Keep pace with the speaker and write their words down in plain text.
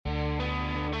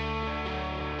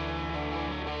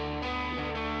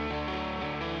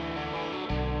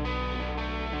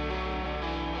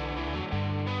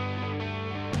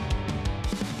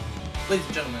ladies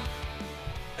and gentlemen,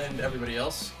 and everybody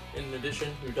else, in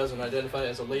addition, who doesn't identify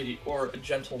as a lady or a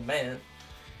gentleman,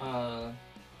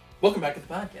 welcome back to the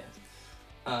podcast.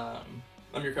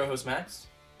 I'm your co-host, Max,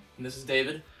 and this is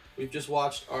David. We've just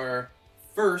watched our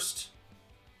first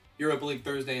Europa League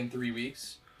Thursday in 3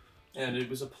 weeks, and it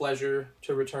was a pleasure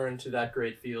to return to that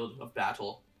great field of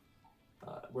battle,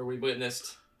 where we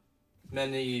witnessed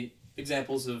many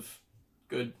examples of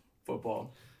good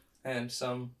football, and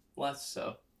some less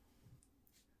so.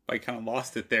 I kind of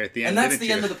lost it there at the end. And that's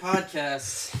the end of the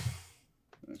podcast.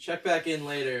 Check back in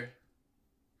later.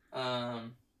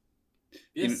 Some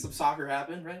soccer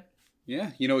happened, right?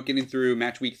 Yeah, you know what getting through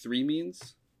Matchweek 3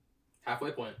 means?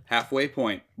 Halfway point. Halfway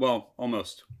point. Well,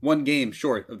 almost. One game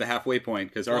short of the halfway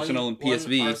point, because Arsenal and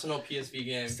PSV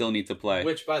game still need to play.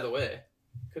 Which, by the way,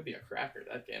 could be a cracker,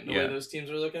 that game, the way those teams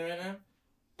are looking right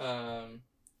now.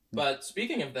 But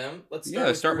speaking of them, let's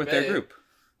start with their group.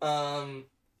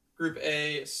 Group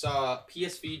A saw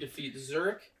PSV defeat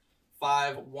Zurich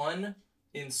 5-1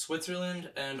 in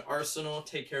Switzerland, and Arsenal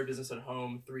take care of business at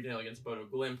home 3-0 against Bodo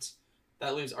Glimt.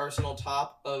 That leaves Arsenal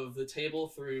top of the table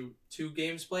through 2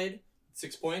 games played,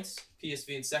 6 points. PSV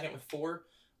in second with 4.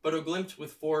 Bodo Glimt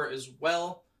with 4 as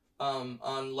well,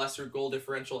 on lesser goal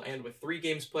differential and with 3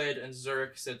 games played, and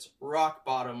Zurich sits rock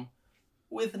bottom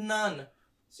with none.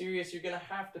 Serious, you're going to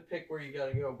have to pick where you got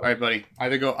to go. All right, buddy.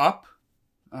 Either go up.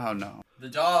 Oh, no. The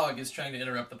dog is trying to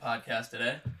interrupt the podcast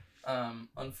today,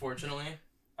 unfortunately.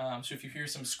 So if you hear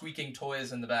some squeaking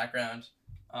toys in the background,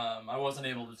 I wasn't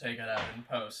able to take it out in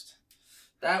post.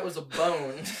 That was a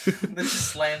bone that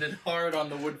just landed hard on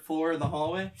the wood floor in the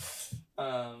hallway.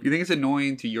 You think it's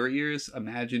annoying to your ears?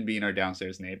 Imagine being our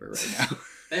downstairs neighbor right now.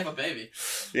 They have a baby.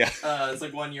 Yeah. It's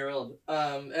like 1 year old.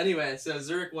 Anyway, so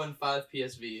Zurich won 5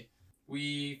 PSV.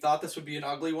 We thought this would be an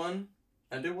ugly one,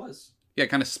 and it was. Yeah,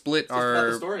 kind of split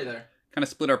the story there. Kind of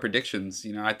split our predictions.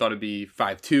 You know, I thought it'd be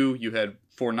 5-2. You had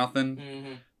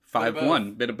 4-0.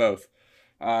 5-1. Bit of both.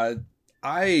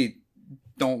 I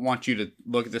don't want you to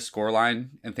look at the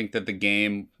scoreline and think that the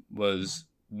game was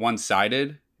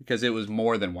one-sided, because it was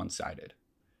more than one-sided.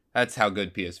 That's how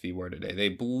good PSV were today. They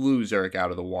blew Zurich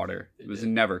out of the water. It was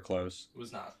never close. It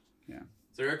was not. Yeah.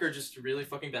 Zurich are just really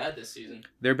fucking bad this season.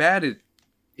 They're bad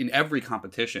in every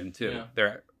competition, too.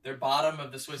 Yeah. They're bottom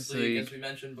of the Swiss League, as we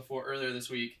mentioned earlier this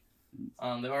week.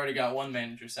 They've already got one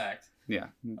manager sacked. Yeah.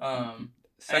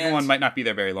 Second one might not be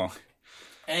there very long.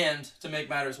 And, to make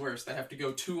matters worse, they have to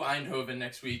go to Eindhoven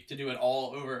next week to do it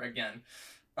all over again.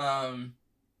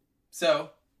 So,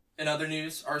 in other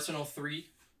news, Arsenal 3,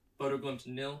 Bodo Glimt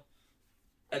 0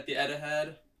 at the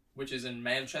Etihad, which is in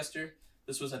Manchester.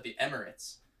 This was at the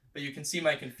Emirates. But you can see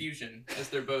my confusion, as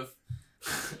they're both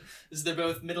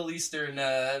Middle Eastern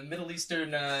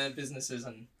businesses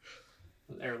and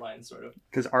airlines, sort of.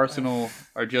 Because Arsenal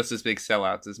are just as big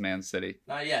sellouts as Man City.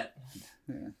 Not yet.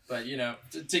 Yeah. But, you know,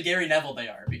 to Gary Neville they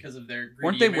are, because of their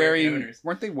greedy owners.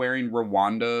 Weren't they wearing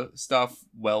Rwanda stuff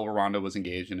while Rwanda was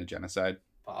engaged in a genocide?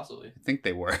 Possibly. I think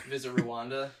they were. Visit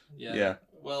Rwanda? Yeah. Yeah.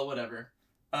 Well, whatever.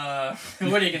 What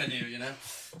are you going to do, you know?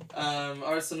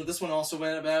 Arsenal, this one also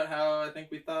went about how I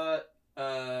think we thought,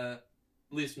 at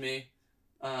least me.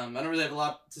 I don't really have a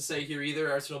lot to say here either.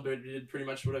 Arsenal did pretty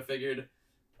much what I figured.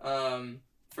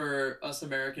 For us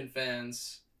American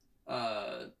fans,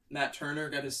 Matt Turner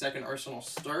got his second Arsenal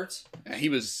start. He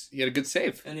had a good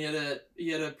save. And he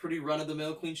had a pretty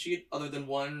run-of-the-mill clean sheet, other than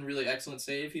one really excellent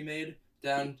save he made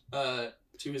down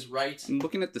to his right. I'm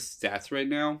looking at the stats right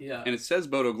now, and it says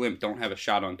Bodo Glimt don't have a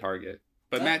shot on target.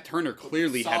 But Matt Turner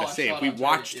clearly had a save. We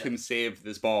watched him save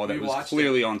this ball that was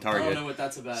clearly on target. I don't know what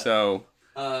that's about. So,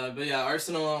 but yeah,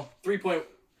 Arsenal 3.2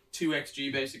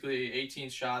 XG, basically 18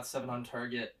 shots, 7 on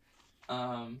target.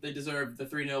 They deserved the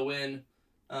 3-0 win.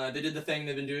 They did the thing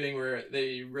they've been doing where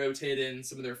they rotate in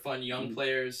some of their fun young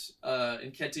players.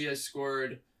 Nketiah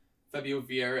scored. Fabio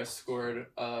Vieira scored.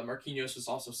 Marquinhos was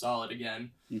also solid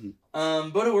again.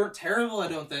 Bodo weren't terrible, I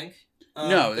don't think.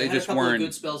 No, they had just a couple weren't. Of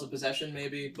good spells of possession,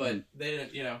 maybe, but they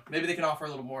didn't. You know, maybe they can offer a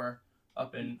little more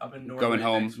up in Norway. Going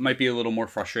home might be a little more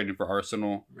frustrating for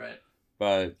Arsenal. Right.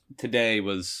 But today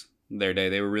was their day.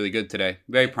 They were really good today.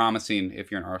 Very promising if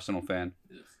you're an Arsenal fan.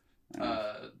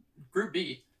 Group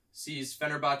B sees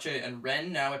Fenerbahce and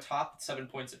Rennes now atop at 7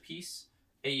 points apiece.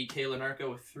 AEK Larnaca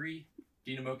with 3,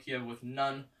 Dinamo Kiev with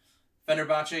none.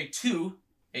 Fenerbahce 2,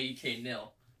 AEK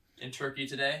 0. In Turkey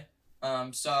today,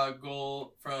 saw a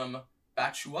goal from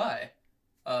Batshuayi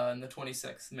in the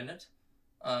 26th minute.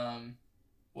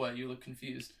 What, you look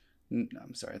confused?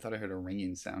 I'm sorry, I thought I heard a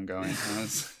ringing sound going.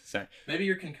 Sorry. Maybe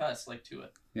you're concussed, like Tua.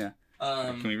 Yeah.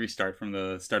 Can we restart from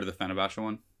the start of the Fenerbahce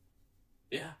one?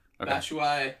 Yeah. Okay.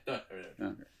 Batshuayi.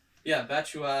 Yeah,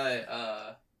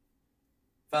 Batshuayi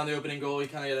found the opening goal. He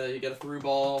kind of got a through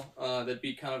ball that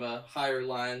beat kind of a higher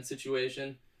line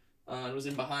situation. And was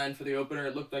in behind for the opener.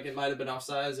 It looked like it might have been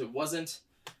offsides. It wasn't.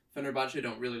 Fenerbahce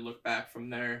don't really look back from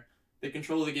there. They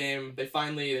control the game. They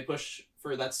push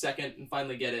for that second and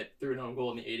finally get it through an own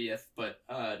goal in the 80th. But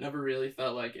never really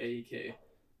felt like AEK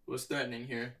was threatening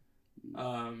here.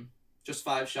 Just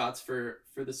 5 shots for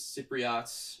the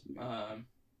Cypriots.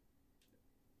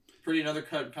 Pretty another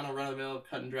kind of run of the mill,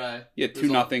 cut and dry. Yeah,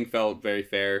 2-0 felt very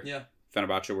fair. Yeah,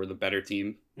 Fenerbahce were the better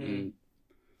team. And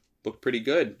looked pretty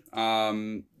good.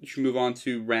 We should move on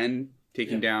to Rennes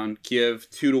taking down Kiev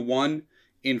 2-1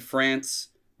 in France.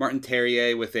 Martin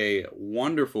Terrier with a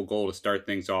wonderful goal to start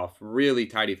things off. Really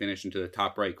tidy finish into the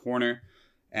top right corner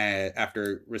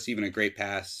after receiving a great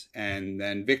pass. And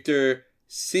then Victor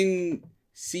Sigankov.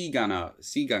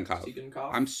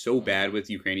 I'm so bad with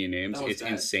Ukrainian names. It's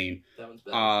bad. Insane. That one's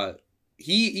bad.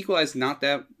 He equalized not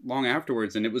that long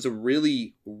afterwards, and it was a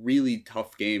really, really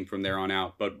tough game from there on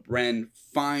out. But Rennes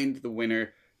find the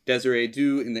winner. Desiree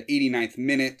Du in the 89th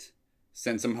minute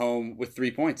sends him home with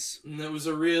 3 points. And it was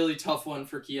a really tough one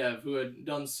for Kiev, who had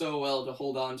done so well to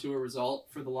hold on to a result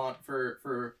for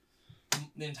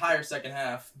the entire second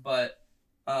half. But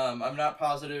I'm not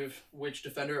positive which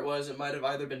defender it was. It might have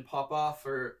either been Popov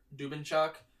or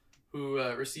Dubinchuk, who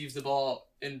receives the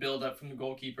ball in build-up from the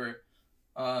goalkeeper.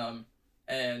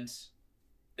 And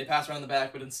they pass around the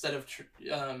back, but instead of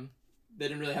they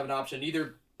didn't really have an option,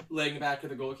 either laying back to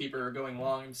the goalkeeper or going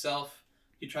long himself.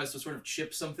 He tries to sort of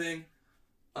chip something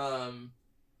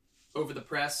over the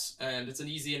press, and it's an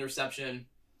easy interception.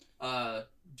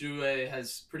 Doué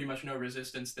has pretty much no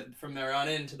resistance. That from there on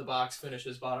into the box,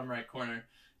 finishes bottom right corner.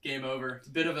 Game over.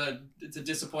 It's a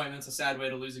disappointment. It's a sad way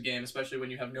to lose a game, especially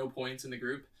when you have no points in the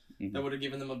group. Mm-hmm. That would have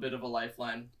given them a bit of a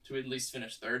lifeline to at least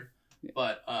finish third. Yeah.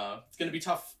 But it's going to be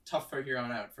tough for here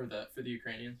on out for the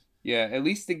Ukrainians. Yeah, at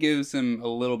least it gives them a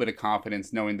little bit of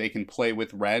confidence knowing they can play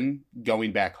with Rennes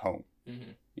going back home.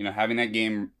 Mm-hmm. You know, having that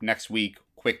game next week,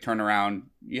 quick turnaround,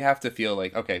 you have to feel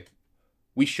like, okay,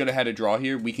 we should have had a draw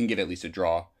here. We can get at least a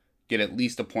draw, get at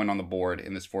least a point on the board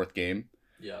in this fourth game.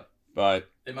 Yeah.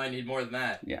 But they might need more than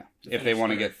that. Yeah. If they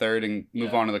want to get third and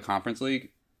move on to the Conference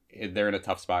League, they're in a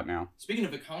tough spot now. Speaking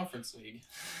of the Conference League,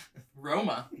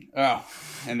 Roma. Oh,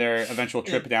 and their eventual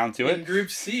trip down to it. In Group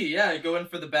C, going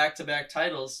for the back-to-back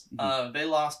titles. Mm-hmm. They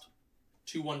lost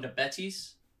 2-1 to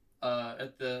Betis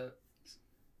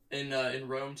in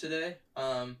Rome today.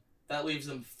 That leaves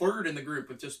them third in the group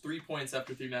with just 3 points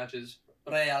after 3 matches.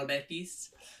 Real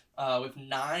Betis with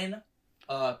 9.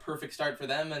 Perfect start for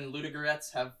them, and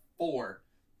Ludogorets have 4,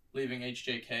 leaving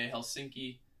HJK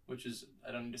Helsinki, which is,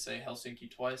 I don't need to say Helsinki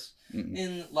twice,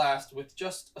 in last with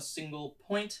just a single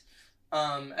point.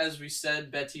 As we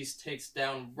said, Betis takes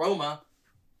down Roma,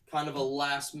 kind of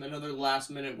another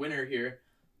last-minute winner here.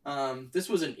 This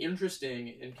was an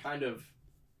interesting and kind of,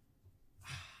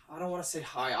 I don't want to say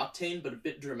high-octane, but a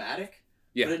bit dramatic.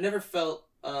 Yeah. But it never felt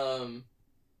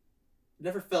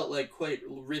like quite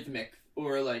rhythmic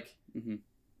or like... Mm-hmm.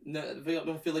 No, I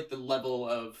don't feel like the level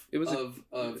of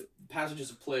passages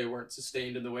of play weren't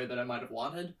sustained in the way that I might have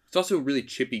wanted. It's also a really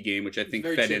chippy game, which I think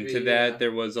fed into that. Yeah.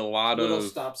 There was a lot of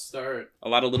stop-start, a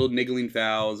lot of little niggling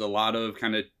fouls, a lot of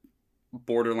kind of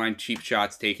borderline cheap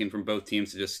shots taken from both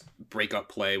teams to just break up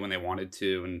play when they wanted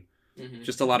to, and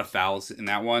just a lot of fouls in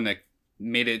that one that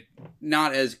made it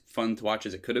not as fun to watch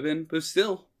as it could have been, but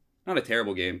still not a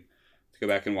terrible game to go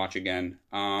back and watch again.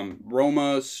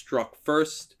 Roma struck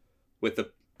first with the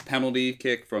penalty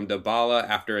kick from Dybala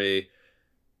after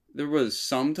there was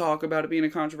some talk about it being a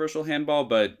controversial handball,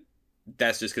 but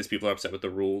that's just because people are upset with the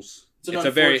rules. It's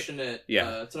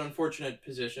an unfortunate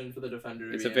position for the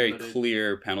defender. It's a very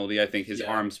clear penalty. I think his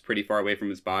arm's pretty far away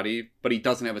from his body, but he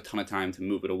doesn't have a ton of time to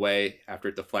move it away after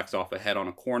it deflects off a head on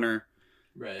a corner.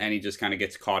 Right. And he just kind of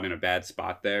gets caught in a bad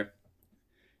spot there.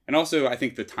 And also, I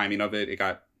think the timing of it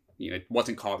got, it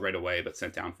wasn't caught right away, but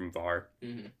sent down from VAR.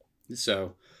 Mm-hmm.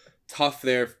 So tough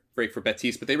there break for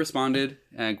Betis, but they responded.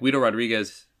 And Guido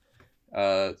Rodriguez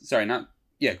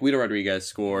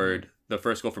scored the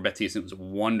first goal for Betis. It was a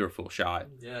wonderful shot.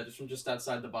 Yeah, just from just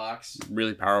outside the box.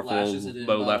 Really powerful,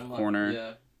 low left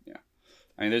corner. Yeah.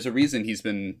 I mean, there's a reason he's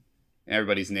been in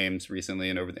everybody's names recently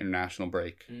and over the international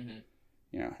break. Mm-hmm.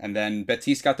 Yeah, and then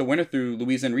Betis got the winner through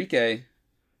Luis Enrique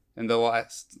in the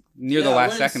last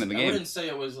second of the game. I wouldn't say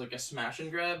it was like a smash and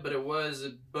grab, but it was.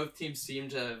 Both teams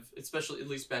seemed to have, especially at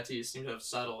least Betis, seemed to have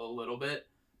settled a little bit,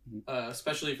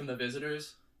 especially from the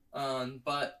visitors.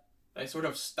 But they sort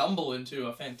of stumble into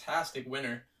a fantastic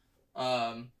winner.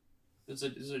 There's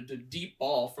a deep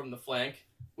ball from the flank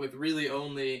with really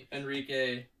only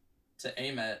Enrique to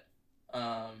aim at.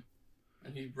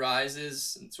 And he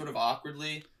rises sort of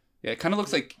awkwardly. Yeah, it kind of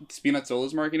looks like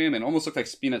Spinazzola's marking him, and almost looks like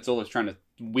Spinazzola's trying to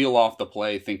wheel off the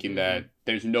play, thinking that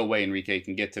there's no way Enrique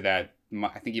can get to that.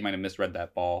 I think he might have misread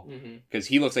that ball, because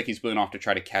he looks like he's wheeling off to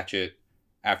try to catch it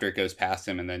after it goes past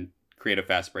him and then create a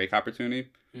fast break opportunity.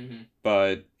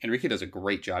 But Enrique does a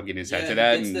great job getting his head to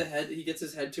that. He gets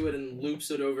his head to it and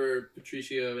loops it over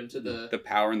Patricio into the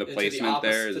power and the placement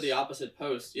there. To the opposite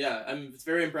post. Yeah, it's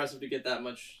very impressive to get that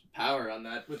much power on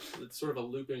that with sort of a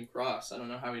looping cross. I don't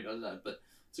know how he does that, but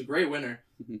it's a great winner.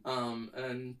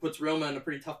 And puts Roma in a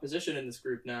pretty tough position in this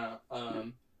group now.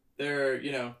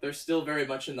 They're still very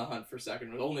much in the hunt for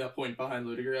second, with only a point behind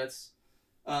Ludogorets.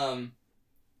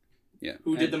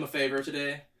 Who did them a favor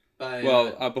today?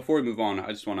 Before we move on,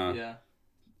 I just want to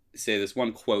say this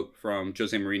one quote from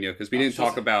Jose Mourinho, because we didn't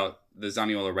talk about the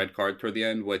Zaniolo red card toward the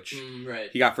end, which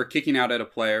he got for kicking out at a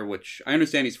player, which I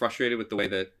understand he's frustrated with the way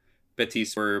that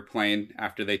Betis were playing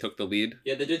after they took the lead.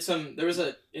 Yeah, they did there was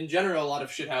in general, a lot of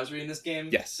shithousery in this game.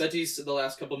 Yes. Betis, the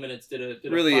last couple minutes, did a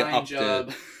really fine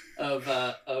job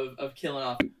of killing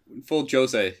off. Full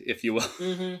Jose, if you will.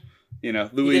 He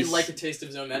didn't like a taste of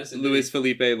his own medicine. Luis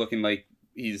Felipe looking like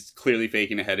he's clearly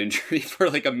faking a head injury for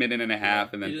like a minute and a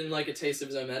half, and then he didn't like a taste of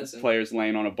his own medicine. Players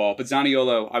laying on a ball, but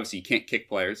Zaniolo, obviously, you can't kick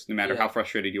players no matter how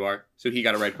frustrated you are, so he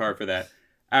got a red card for that.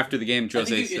 After the game,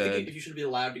 Jose said, "I think you should be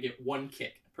allowed to get one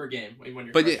kick per game when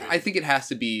you're." But I think it has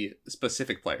to be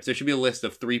specific players. There should be a list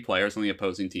of 3 players on the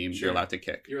opposing team you're allowed to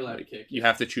kick. You're allowed to kick. You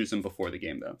have to choose them before the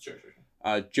game, though. Sure.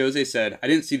 Jose said, "I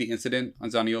didn't see the incident on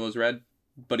Zaniolo's red,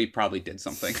 but he probably did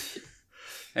something."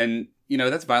 And,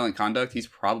 that's violent conduct. He's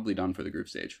probably done for the group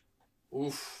stage.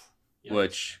 Oof. Yikes.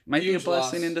 Which might be a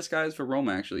blessing in disguise for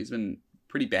Roma, actually. He's been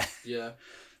pretty bad. Yeah.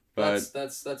 But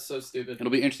that's so stupid.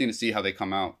 It'll be interesting to see how they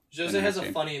come out. Jose has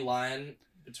a funny line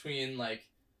between,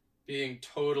 being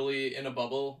totally in a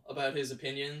bubble about his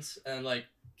opinions and,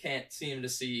 can't seem to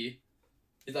see...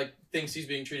 He, thinks he's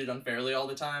being treated unfairly all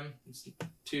the time,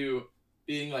 to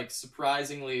being,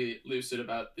 surprisingly lucid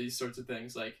about these sorts of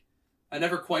things. I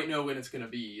never quite know when it's going to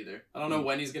be either. I don't know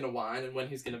when he's going to whine and when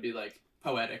he's going to be,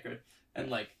 poetic. I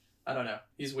don't know.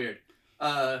 He's weird.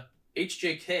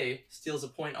 HJK steals a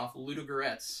point off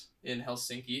Ludogorets in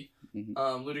Helsinki.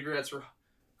 Ludogorets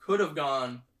could have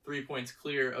gone 3 points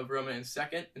clear of Roma in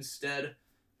second. Instead,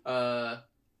 held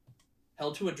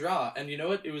to a draw. And you know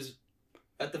what? It was,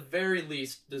 at the very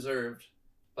least, deserved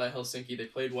by Helsinki. They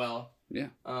played well. Yeah.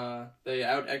 They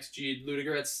out-XG'd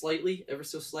Ludogorets slightly, ever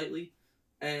so slightly.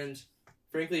 And...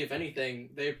 frankly, if anything,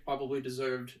 they probably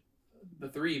deserved the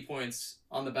 3 points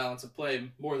on the balance of play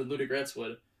more than Ludogorets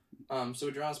would. So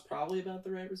a draw is probably about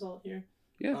the right result here.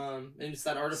 Yeah. And it's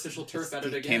that artificial turf at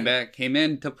it again. Came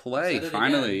in to play,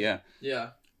 finally, yeah. Yeah.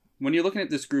 When you're looking at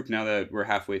this group now that we're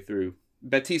halfway through,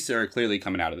 Betis are clearly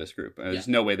coming out of this group. There's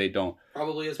no way they don't.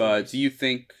 Probably is. But do you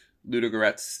think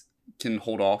Ludogorets can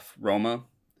hold off Roma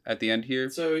at the end here?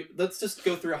 So let's just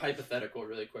go through a hypothetical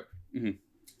really quick.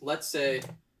 Let's say...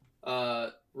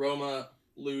 Roma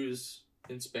lose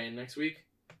in Spain next week,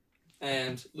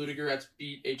 and Ludogorets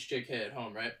beat HJK at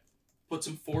home, right? Puts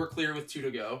them 4 clear with 2 to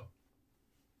go.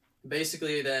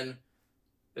 Basically, then,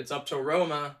 it's up to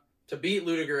Roma to beat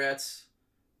Ludogorets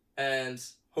and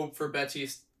hope for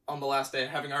Betis on the last day,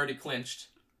 having already clinched.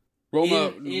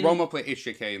 Roma play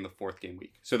HJK in the 4th game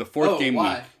week. So the 4th game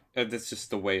week, that's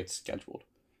just the way it's scheduled.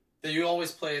 You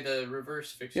always play the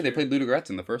reverse fixture. Yeah, they played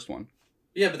Ludogorets in the first one.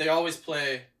 Yeah, but they always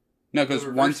play... No, because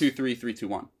 1, 2, 3, 3, 2,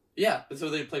 1. Yeah, so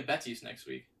they play Betis next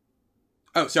week.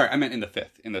 Oh, sorry, I meant in the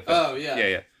 5th. Oh, yeah.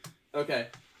 Yeah. Okay.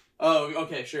 Oh,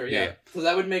 okay, sure, yeah. So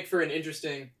that would make for an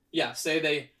interesting... Yeah, say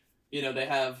they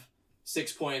have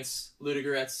 6 points,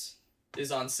 Ludogorets is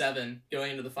on 7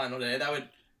 going into the final day. That would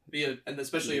be and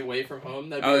especially away from home.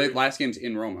 Last game's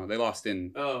in Roma. They lost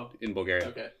in Bulgaria.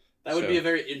 Okay. That would be a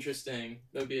very interesting...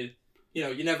 That would be...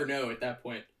 you never know at that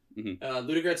point.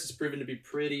 Ludogorets has proven to be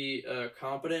pretty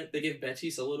competent. They gave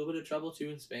Betis a little bit of trouble too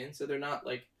in Spain, so they're not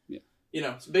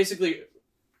so basically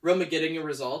Roma getting a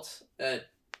result at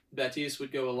Betis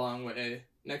would go a long way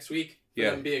next week for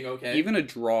them being okay. Even a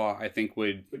draw, I think,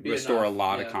 would restore enough, a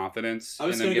lot of confidence. I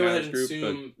was going to go ahead and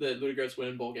assume that Ludogorets win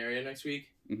in Bulgaria next week.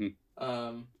 It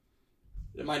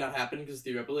might not happen because of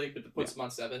the Europa League, but it puts them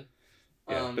on 7.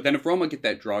 Yeah, but then if Roma get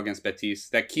that draw against Betis,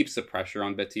 that keeps the pressure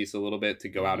on Betis a little bit to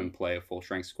go out and play a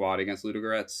full-strength squad against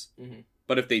Ludogorets.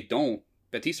 But if they don't,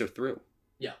 Betis are through.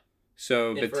 Yeah.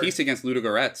 So Betis against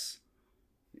Ludogorets,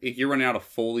 if you're running out a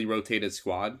fully rotated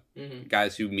squad,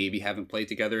 guys who maybe haven't played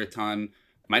together a ton,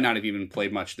 might not have even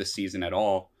played much this season at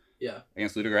all. Yeah.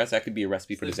 Against Ludogorets, that could be a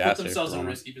recipe for disaster. They put themselves in a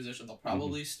risky position. They'll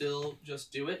probably still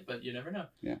just do it, but you never know.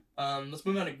 Yeah. Let's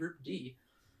move on to Group D.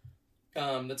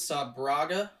 that saw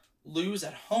Braga lose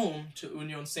at home to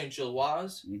Union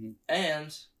Saint-Gilloise,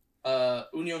 and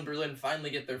Union Berlin finally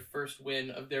get their first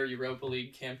win of their Europa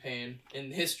League campaign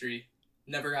in history.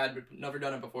 Never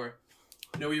done it before.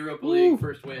 No Europa League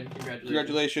first win.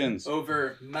 Congratulations.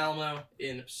 Over Malmo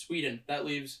in Sweden. That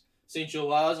leaves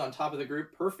Saint-Gilloise on top of the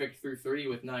group, perfect through 3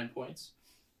 with 9 points.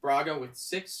 Braga with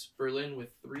 6, Berlin with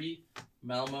 3,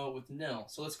 Malmo with 0.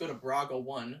 So let's go to Braga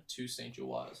 1 to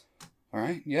Saint-Gilloise. All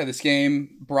right. Yeah, this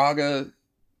game, Braga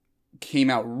came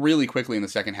out really quickly in the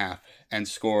second half and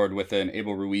scored with an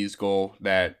Abel Ruiz goal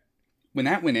that, when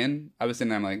that went in, I was sitting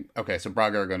there, I'm like, okay, so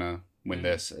Braga are going to win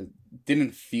this. It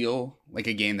didn't feel like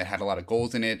a game that had a lot of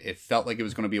goals in it. It felt like it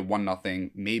was going to be a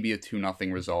 1-0, maybe a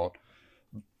 2-0 result.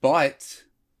 But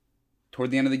toward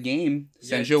the end of the game,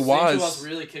 Saint-Gilloise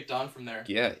really kicked on from there.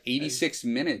 Yeah, 86th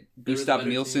minute. Gustav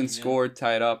Nielsen scored,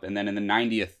 tied up, and then in the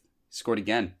 90th, scored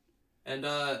again. And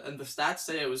the stats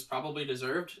say it was probably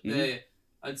deserved.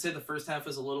 I'd say the first half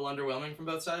was a little underwhelming from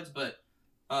both sides, but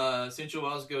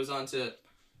Saint-Gilloise goes on to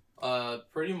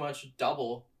pretty much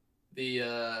double the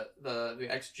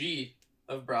XG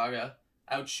of Braga,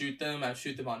 outshoot them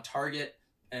on target,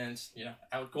 and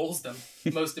outgoals them.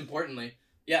 Most importantly,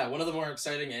 yeah, one of the more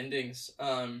exciting endings.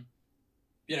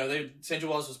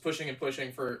 Saint-Gilloise was pushing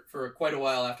for quite a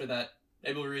while after that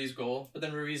Abel Ruiz goal, but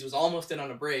then Ruiz was almost in on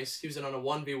a brace. He was in on a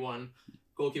 1v1.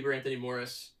 Goalkeeper Anthony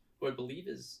Morris, who I believe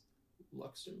is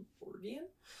Luxembourgian,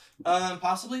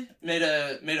 possibly made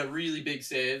a really big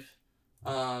save,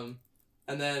 and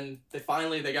then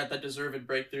they got that deserved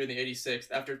breakthrough in the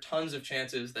 86th after tons of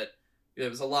chances. That there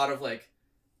was a lot of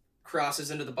crosses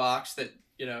into the box that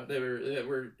they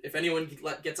were if anyone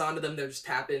gets onto them, they're just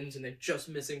tap-ins and they're just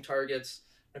missing targets.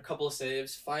 A couple of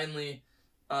saves. Finally,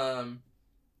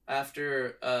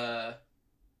 after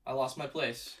I lost my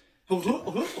place.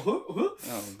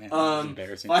 Oh man, that's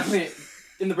embarrassing. Finally,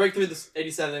 in the breakthrough of the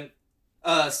 87th,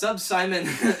 sub Simon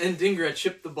and Dingra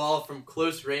chipped the ball from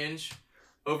close range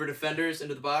over defenders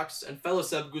into the box, and fellow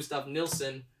sub Gustav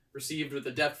Nielsen received with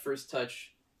a deft first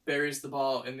touch, buries the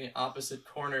ball in the opposite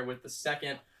corner with the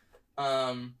second.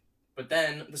 But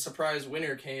then the surprise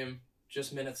winner came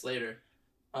just minutes later.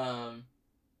 The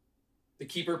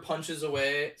keeper punches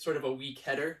away sort of a weak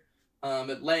header.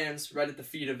 It lands right at the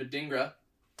feet of Adingra,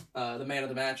 the man of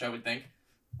the match, I would think.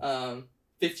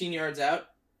 15 yards out,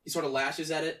 he sort of lashes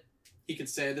at it. He could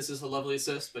say this is a lovely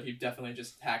assist, but he definitely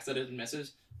just hacks at it and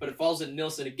misses. But it falls at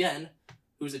Nielsen again,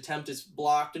 whose attempt is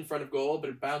blocked in front of goal, but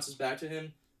it bounces back to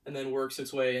him and then works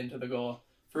its way into the goal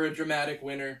for a dramatic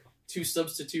winner. 2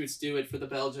 substitutes do it for the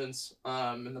Belgians,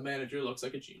 and the manager looks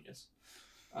like a genius.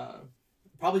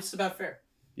 Probably just about fair.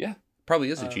 Yeah, probably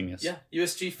is a genius. Yeah,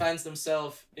 USG finds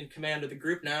themselves in command of the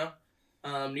group now,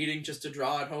 needing just to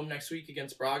draw at home next week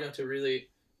against Braga to really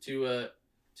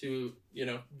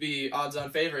be odds-on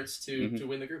favorites to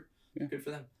win the group. Yeah. Good for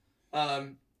them.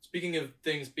 Speaking of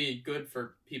things being good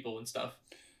for people and stuff,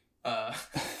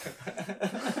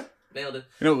 nailed it.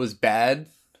 It was bad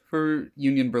for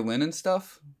Union Berlin and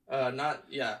stuff.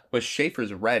 Was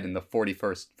Schaefer's red in the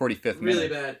 45th minute. Really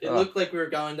bad. It looked like we were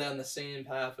going down the same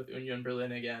path with Union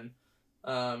Berlin again.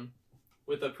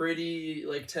 With a pretty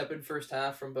tepid first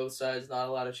half from both sides, not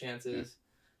a lot of chances.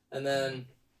 And then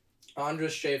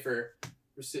Andres Schaefer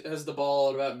has the ball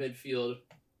at about midfield,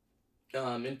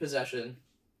 in possession.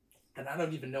 And I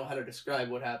don't even know how to describe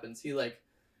what happens. He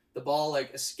the ball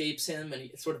escapes him and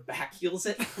he sort of backheels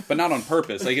it. But not on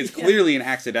purpose. It's clearly an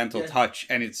accidental touch,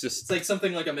 and it's just... It's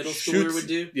something a middle schooler would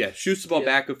do. Yeah, shoots the ball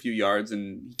back a few yards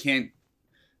and he can't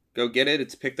go get it.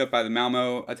 It's picked up by the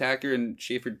Malmo attacker and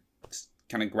Schaefer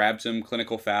kind of grabs him,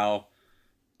 clinical foul.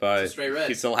 But straight red.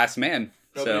 He's the last man.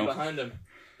 Nobody behind him.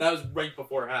 That was right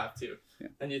before half too. Yeah.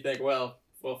 And you think, well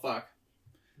fuck.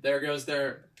 There goes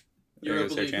their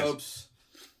Europa League hopes.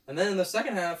 And then in the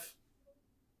second half,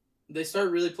 they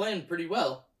start really playing pretty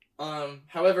well.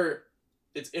 However,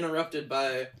 it's interrupted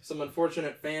by some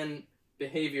unfortunate fan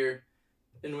behavior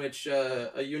in which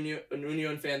a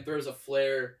Union fan throws a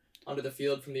flare onto the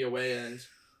field from the away end,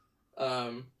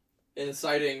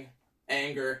 inciting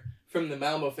anger from the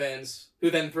Malmo fans,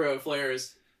 who then throw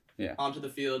flares onto the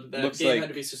field. That game had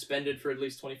to be suspended for at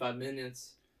least 25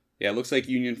 minutes. Yeah, it looks like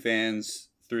Union fans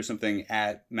threw something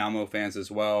at Malmo fans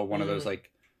as well. One of those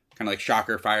kind of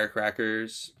shocker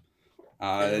firecrackers.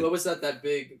 What was that? That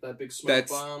big smoke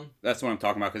bomb? That's what I'm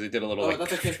talking about, because it did a little I thought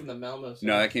that came from the Malmo side.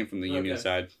 No, that came from the Union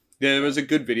side. There was a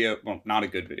good video. Well, not a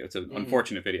good video. It's an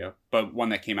unfortunate video, but one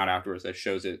that came out afterwards that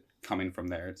shows it coming from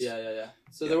there. Yeah.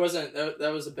 So there wasn't.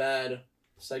 That was a bad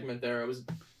segment there. It was.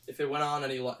 If it went on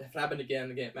if it happened again,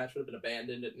 the match would have been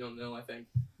abandoned at 0-0, I think.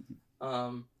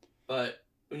 But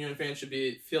Union fans should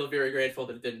feel very grateful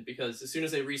that it didn't, because as soon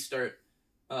as they restart,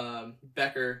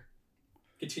 Becker,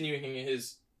 continuing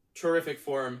his terrific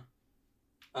form,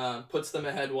 puts them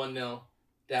ahead 1-0,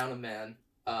 down a man,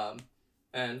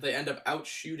 and they end up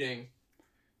outshooting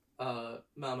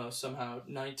Malmo somehow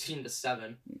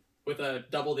 19-7 with a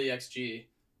double the XG,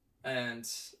 and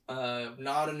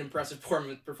not an impressive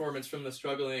performance from the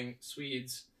struggling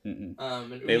Swedes. And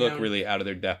they look really out of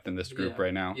their depth in this group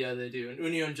right now. Yeah, they do. And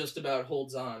Union just about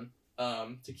holds on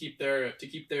to keep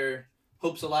their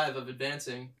hopes alive of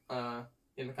advancing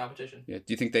in the competition. Yeah. Do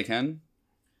you think they can?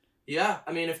 Yeah,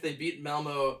 I mean, if they beat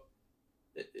Malmo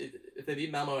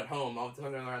at home, I'll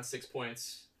talking around 6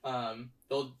 points.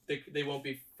 They won't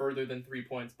be further than 3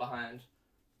 points behind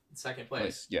in second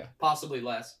place. Yeah, possibly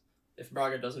less if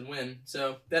Braga doesn't win.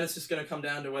 So then it's just going to come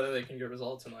down to whether they can get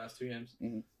results in the last 2 games.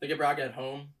 They get Braga at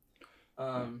home,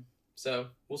 so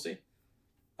we'll see.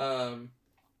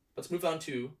 Let's move on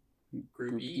to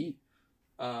Group E.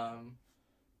 Omonia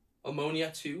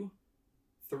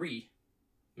 2-3,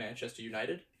 Manchester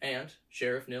United, and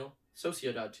Sheriff 0,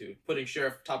 Sociedad 2, putting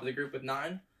Sheriff top of the group with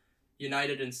 9,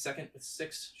 United in second with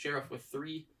 6, Sheriff with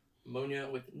 3,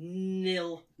 Omonia with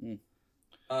 0.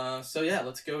 So yeah,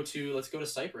 let's go to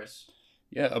Cyprus.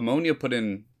 Yeah, Omonia put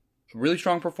in a really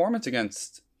strong performance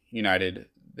against United.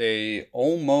 They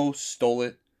almost stole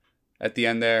it at the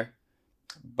end there,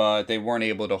 but they weren't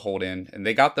able to hold in, and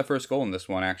they got the first goal in this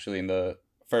one actually in the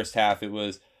first half. It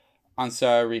was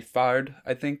Ansari Fard,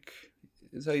 I think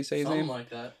is how you say his name. Something like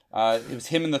that. It was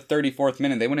him in the 34th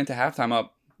minute. They went into halftime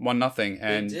up 1-0,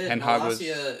 and Ten Hag was.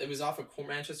 It was off a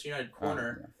Manchester United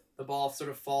corner. Yeah. The ball sort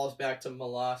of falls back to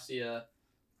Malacia,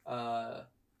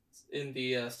 in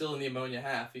the still in the Omonia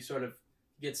half. He sort of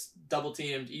gets double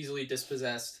teamed, easily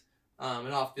dispossessed, and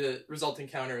off the resulting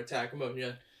counter attack,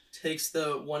 Omonia takes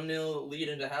the 1-0 lead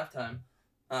into halftime.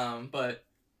 But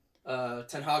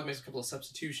Ten Hag makes a couple of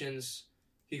substitutions.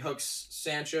 He hooks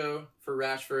Sancho for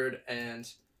Rashford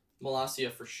and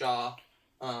Malacia for Shaw.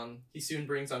 He soon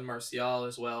brings on Martial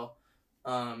as well.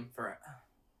 For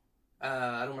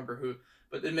I don't remember who,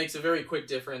 but it makes a very quick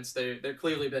difference. They're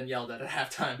clearly been yelled at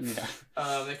halftime. Yeah.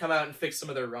 They come out and fix some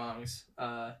of their wrongs.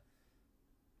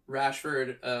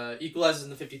 Rashford equalizes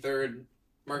in the 53rd.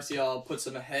 Martial puts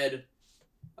them ahead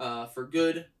for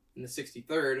good in the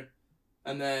 63rd.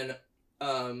 And then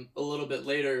a little bit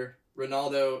later,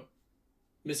 Ronaldo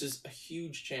misses a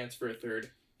huge chance for a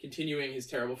third, continuing his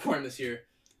terrible form this year.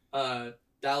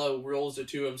 Dallo rolls it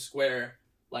to him square,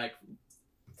 like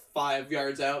 5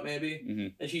 yards out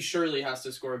maybe, and he surely has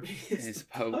to score his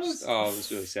post. Oh, it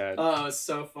was really sad. Oh, it's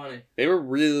so funny. They were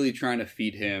really trying to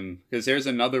feed him, because there's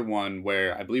another one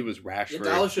where I believe it was Rashford.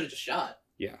 Yeah, Dallo should have just shot.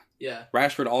 Yeah.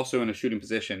 Rashford also in a shooting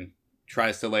position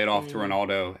tries to lay it off to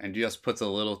Ronaldo and just puts a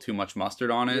little too much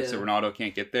mustard on it, so Ronaldo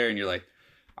can't get there, and you're like,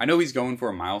 I know he's going for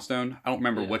a milestone. I don't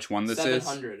remember which one this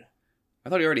 700. is. I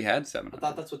thought he already had 700. I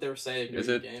thought that's what they were saying during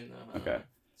the game, though. Okay.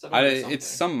 It's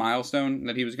some milestone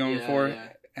that he was going for,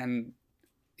 and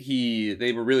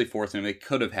they were really forcing him. They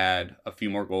could have had a few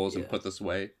more goals and put this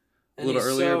away a little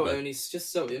earlier. And he's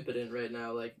just so impotent right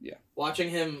now. Like, watching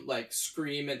him like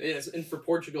scream, and for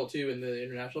Portugal too in the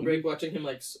international break, watching him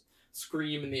like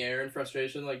scream in the air in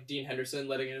frustration, like Dean Henderson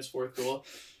letting in his 4th goal,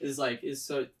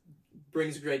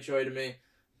 brings great joy to me.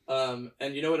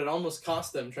 And you know what? It almost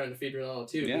cost them trying to feed Ronaldo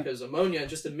too, because Omonia,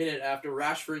 just a minute after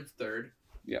Rashford's third,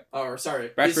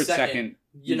 Rashford's second,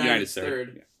 United's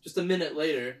third. Yeah. Just a minute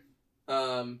later,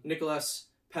 Nicolas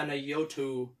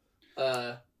Panayotou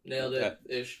nailed it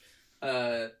ish.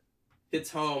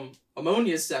 Hits home.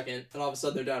 Omonia's second, and all of a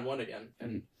sudden they're down 1 again,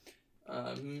 and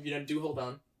do hold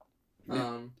on.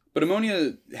 But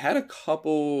Omonia had a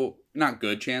couple not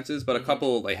good chances, but a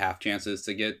couple like half chances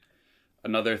to get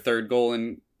another third goal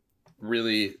and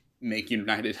really make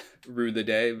United rue the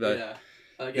day, but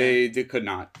they could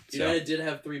not. United did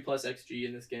have 3+ XG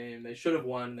in this game. They should have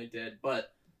won. They did,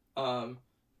 but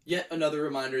yet another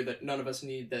reminder that none of us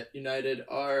need, that United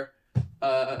are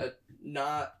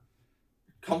not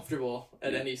comfortable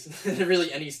at any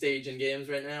stage in games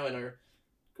right now, and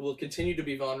will continue to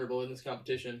be vulnerable in this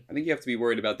competition. I think you have to be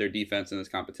worried about their defense in this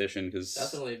competition, because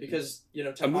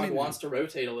Ten Hag wants to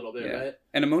rotate a little bit, right?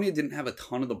 And Omonia didn't have a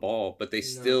ton of the ball, but they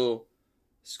still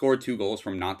scored 2 goals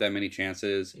from not that many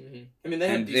chances. I mean,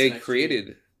 they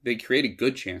created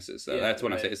good chances. So that's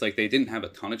what I'm saying. It's like they didn't have a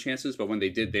ton of chances, but when they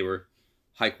did, they were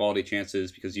high quality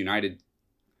chances, because United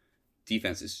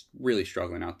defense is really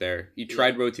struggling out there. He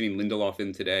tried rotating Lindelof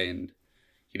in today, and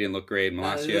he didn't look great.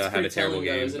 Malacia had a terrible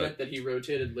game. Isn't it, that he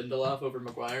rotated Lindelof over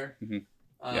Maguire?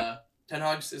 Ten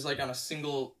Hag is like on a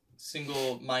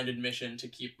single-minded mission to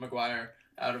keep Maguire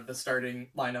out of the starting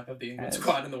lineup of the England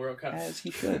squad in the World Cup. As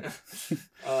he should.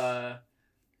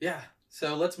 Yeah.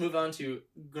 So let's move on to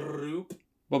Group.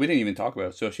 Well, we didn't even talk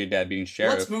about Sociedad beating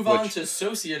Sheriff. Let's move on to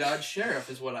Sociedad Sheriff,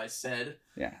 is what I said.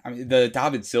 Yeah, I mean, the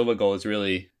David Silva goal is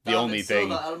really the only thing.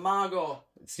 David Silva, El Mago.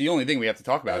 It's the only thing we have to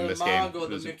talk about in this game. El Mago,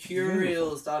 the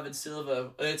Mercurials, David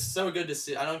Silva. It's so good to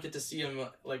see. I don't get to see him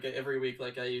like every week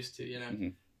like I used to, you know? Mm-hmm.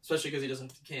 Especially because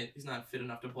he's not fit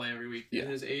enough to play every week at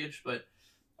his age. But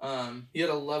he had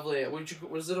a lovely,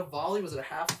 was it a volley? Was it a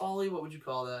half volley? What would you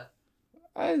call that?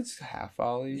 It's a half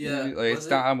volley. Yeah. Like, it's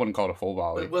not, I wouldn't call it a full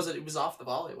volley. But it was off the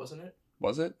volley, wasn't it?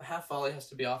 Was it? A half volley has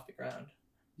to be off the ground.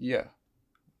 Yeah.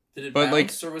 Did it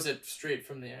bounce or was it straight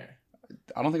from the air?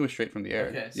 I don't think it was straight from the air.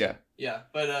 Okay. So, yeah. Yeah.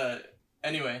 But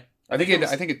anyway. I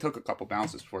think it took a couple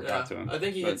bounces before it got to him. I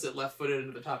think he hits it left-footed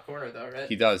into the top corner, though, right?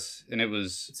 He does, and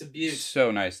it's a beauty.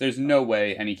 So nice. There's no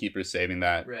way any keeper's saving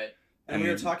that. Right. And we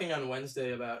were talking on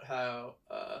Wednesday about how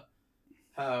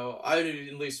I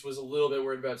at least was a little bit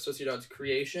worried about Sociedad's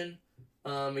creation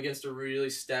against a really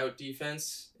stout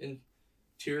defense in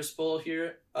Tiraspol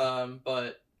here.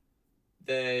 But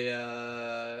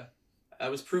I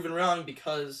was proven wrong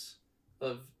because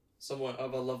of somewhat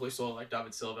of a lovely soul like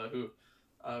David Silva, who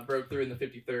broke through in the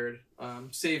 53rd,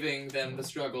 saving them the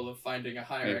struggle of finding a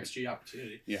higher XG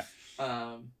opportunity. Yeah.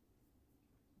 And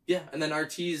then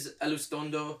Ortiz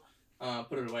Elustondo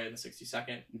put it away in the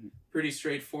 62nd. Mm-hmm. Pretty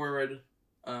straightforward.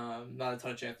 Not a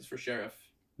ton of chances for Sheriff.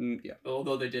 Yeah.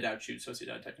 Although they did outshoot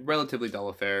Sociedad technically. Relatively dull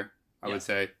affair, I would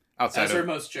say. As are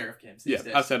most Sheriff games these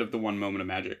days. Outside of the one moment of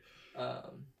magic.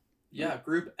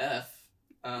 Group F.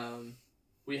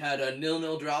 We had a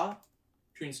 0-0 draw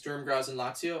between Sturm Graz and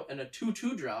Lazio, and a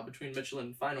 2-2 draw between Michelin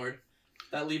and Feyenoord.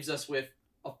 That leaves us with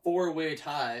a 4-way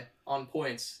tie on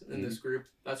points in this group.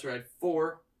 That's right,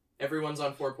 4. Everyone's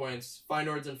on 4 points.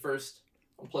 Feyenoord's in first,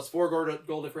 plus 4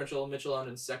 goal differential. Michelin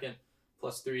in second,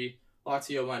 plus 3.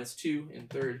 Lazio -2 in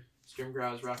third. Sturm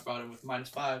Graz rock bottom with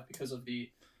 -5 because of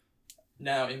the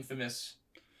now infamous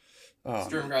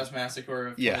Sturm Graz massacre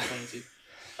of 2022.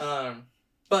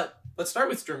 But let's start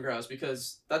with Sturm Graz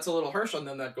because that's a little harsh on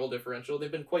them, that goal differential. They've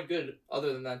been quite good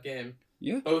other than that game.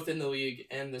 Yeah. Both in the league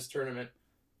and this tournament.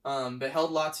 They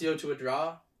held Lazio to a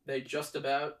draw. They just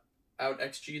about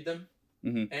out-XG'd them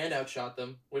and outshot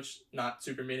them, which not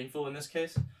super meaningful in this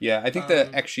case. Yeah, I think the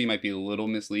XG might be a little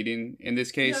misleading in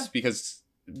this case because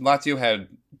Lazio had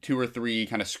 2 or 3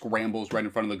 kind of scrambles right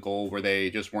in front of the goal where they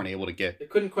just weren't able to get They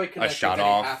couldn't quite connect a shot with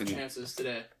off any half chances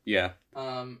today. Yeah.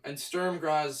 And Sturm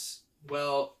Graz,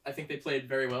 well, I think they played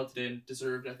very well today and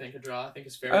deserved, I think, a draw. I think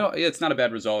it's fair. It's not a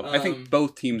bad result. I think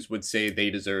both teams would say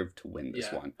they deserve to win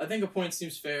this one. I think a point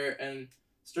seems fair, and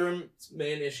Sturm's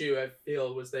main issue, I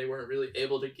feel, was they weren't really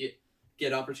able to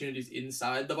get opportunities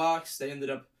inside the box. They ended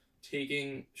up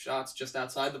taking shots just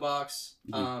outside the box.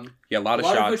 A lot of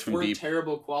shots of which from were deep.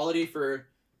 Terrible quality for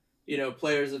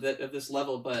players of this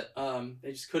level, but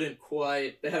they just couldn't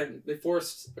quite. They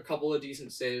forced a couple of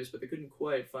decent saves, but they couldn't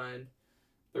quite find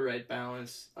the right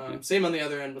balance. Same on the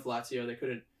other end with Lazio. They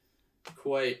couldn't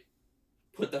quite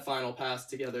put the final pass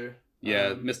together.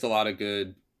 Missed a lot of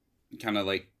good kind of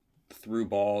like through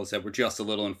balls that were just a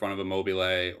little in front of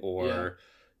Immobile or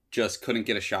just couldn't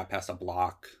get a shot past a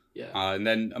block. And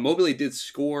then Immobile did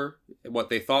score what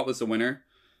they thought was the winner,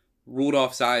 ruled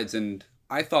off sides, and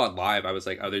I thought live, I was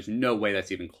like, oh, there's no way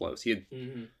that's even close. He had,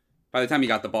 by the time he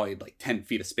got the ball, he had like 10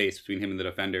 feet of space between him and the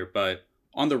defender. But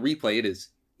on the replay, it is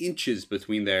inches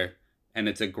between there, and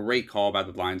it's a great call by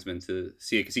the linesman to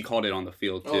see it because he called it on the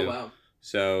field too. Oh, wow.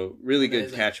 So really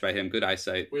good catch by him. Good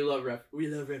eyesight. We love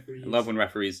referees. I love when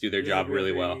referees do their job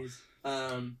really well.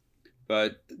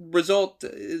 But result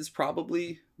is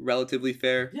probably relatively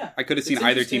fair. Yeah. I could have seen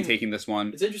either team taking this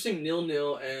one. It's interesting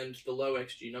 0-0 and the low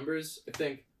XG numbers, I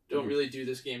think, don't really do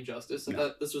this game justice. I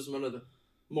thought this was one of the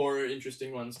more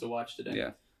interesting ones to watch today.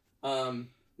 Yeah.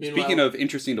 Speaking of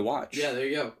interesting to watch. Yeah, there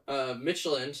you go.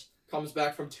 Michelin comes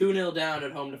back from 2-0 down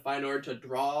at home to Feyenoord to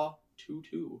draw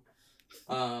 2-2.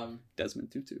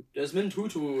 Desmond Tutu.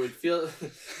 It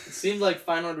seemed like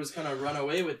Feyenoord was kind of run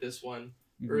away with this one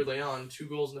early on. 2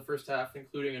 goals in the first half,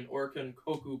 including an Orkun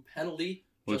Koku penalty.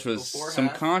 Which was some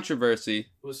controversy.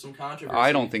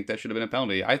 I don't think that should have been a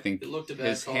penalty. I think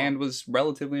his hand was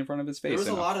relatively in front of his face. There was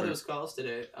a lot of those calls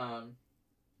today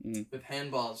with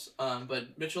handballs.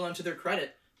 But Michelin, to their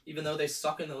credit, even though they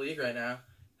suck in the league right now,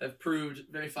 have proved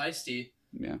very feisty.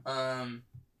 Yeah.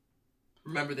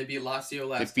 Remember, they beat Lazio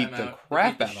last time out. They beat the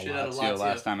crap out of Lazio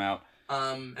last time out.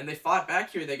 And they fought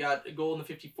back here. They got a goal in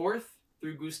the 54th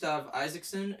through Gustav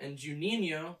Isaacson and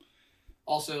Juninho.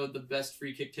 Also, the best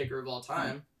free kick taker of all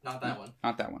time. Not that one.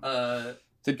 Not that one.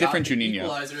 It's a different Juninho.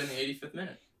 Equalizer in the 85th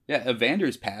minute. Yeah,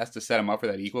 Evander's pass to set him up for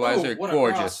that equalizer, what a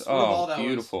gorgeous. cross. What a ball Oh, that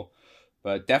beautiful.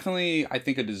 But definitely, I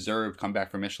think a deserved comeback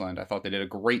for Michelin. I thought they did a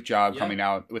great job coming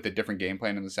out with a different game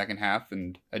plan in the second half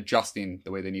and adjusting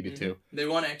the way they needed to. They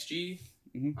won XG.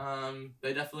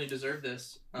 They definitely deserve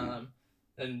this.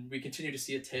 And we continue to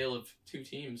see a tale of two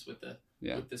teams with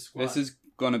this squad. This is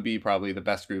going to be probably the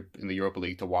best group in the Europa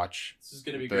League to watch. This is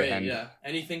going to be great, yeah.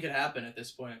 Anything could happen at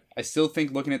this point. I still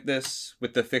think looking at this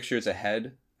with the fixtures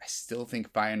ahead, I still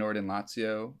think Feyenoord and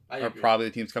Lazio are probably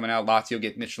the teams coming out. Lazio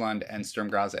get Midtjylland and Sturm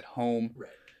Graz at home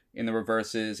in the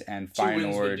reverses, and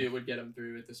Feyenoord... 2 wins would get them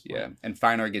through at this point. Yeah, and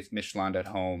Feyenoord gets Midtjylland at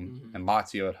home and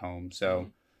Lazio at home,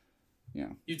 so...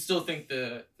 You'd still think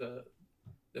the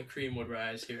cream would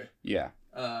rise here. Yeah.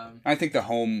 I think the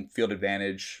home field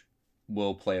advantage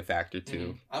will play a factor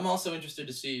too. I'm also interested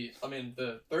to see,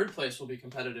 the third place will be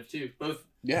competitive too. Both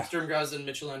Sturm Graz and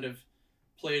Midtjylland have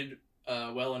played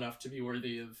well enough to be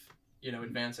worthy of,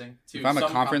 advancing to If I'm a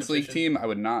Conference League team, I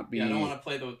would not be I don't want to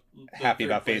play the happy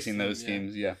about facing those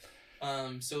teams,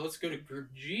 So let's go to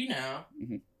Group G now,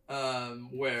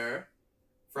 where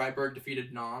Freiburg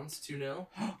defeated Nantes 2-0,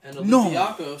 and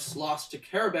Olympiacos lost to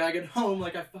Karabag at home,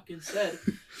 like I fucking said.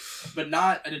 But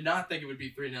I did not think it would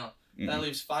be 3-0. That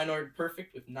leaves Feyenoord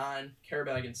perfect with 9,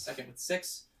 Karabag in second with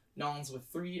 6, Nantes with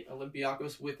 3,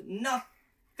 Olympiacos with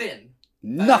nothing.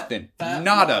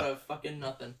 Nada. Fucking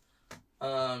nothing.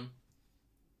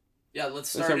 Let's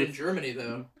start in Germany,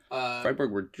 though.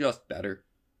 Freiburg were just better.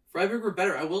 Freiburg were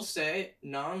better. I will say,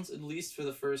 Nantes, at least for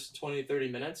the first 20-30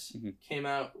 minutes, came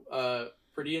out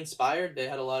pretty inspired. They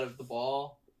had a lot of the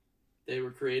ball. They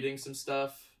were creating some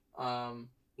stuff.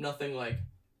 Nothing like,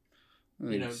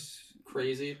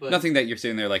 crazy. But nothing that you're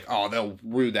sitting there like, oh, they'll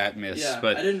rue that miss. Yeah,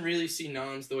 but I didn't really see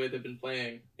Nantes the way they've been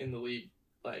playing in the league,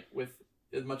 like with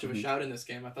as much of a shout in this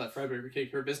game. I thought Freiburg would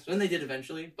take her business, and they did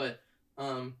eventually, but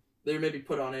they were maybe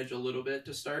put on edge a little bit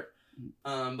to start.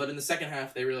 But in the second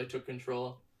half, they really took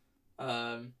control.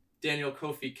 Daniel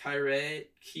Kofi Kira.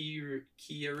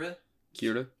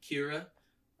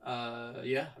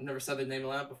 I've never said the name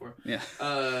aloud before. Yeah.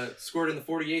 Scored in the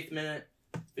 48th minute.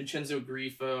 Vincenzo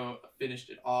Grifo finished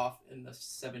it off in the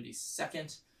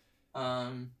 72nd.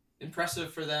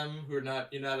 Impressive for them, who are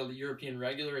not a European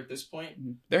regular at this point.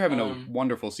 They're having a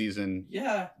wonderful season.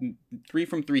 Yeah. 3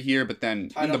 from 3 here, but then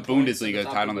in the Bundesliga,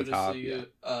 tied on the top.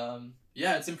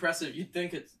 It's impressive. You'd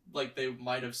think it's like they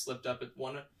might have slipped up at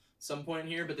some point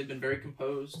here, but they've been very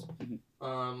composed.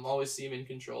 Always seem in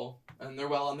control, and they're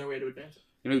well on their way to advancing.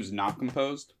 You know who's not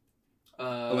composed?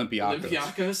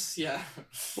 Olympiacos, yeah.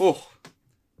 Oh,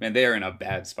 man, they are in a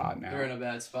bad spot now. They're in a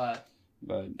bad spot.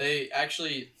 But they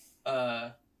actually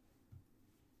had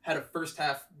a first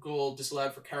half goal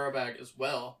disallowed for Karabag as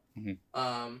well.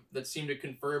 That seemed to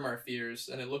confirm our fears,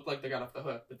 and it looked like they got off the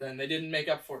hook. But then they didn't make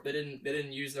up for it. They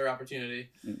didn't use their opportunity,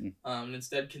 and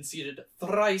instead conceded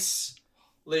thrice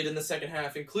late in the second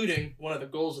half, including one of the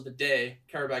goals of the day,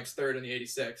 Karabag's third in the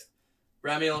 86th.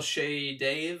 Ramil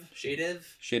Shadev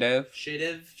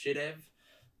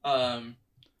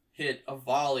hit a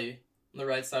volley on the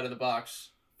right side of the box.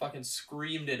 Fucking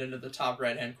screamed it into the top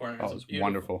right-hand corner. Oh, it was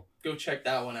wonderful. Go check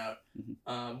that one out.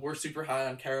 We're super high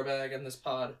on Karabag in this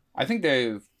pod. I think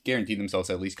they've guaranteed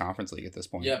themselves at least Conference League at this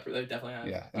point. Yeah, they definitely have.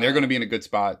 Yeah, and they're going to be in a good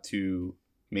spot to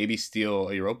maybe steal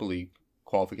a Europa League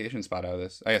qualification spot out of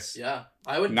this. I guess. Yeah,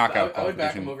 I would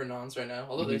back them over Nantes right now.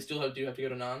 Although they still do have to go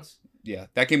to Nantes. Yeah,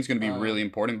 that game's going to be really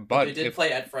important. But they did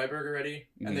play at Freiburg already,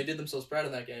 and they did themselves proud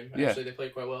in that game. Actually, they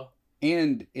played quite well.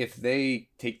 And if they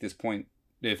take this point,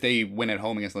 if they win at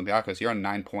home against Olympiacos, you're on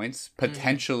 9 points,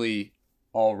 potentially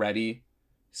already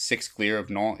 6 clear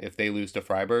of Nantes if they lose to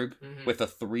Freiburg, with a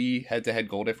 3 head-to-head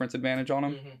goal difference advantage on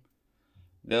them.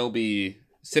 They'll be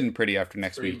sitting pretty after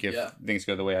next week if things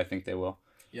go the way I think they will.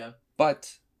 Yeah.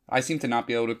 But I seem to not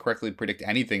be able to correctly predict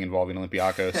anything involving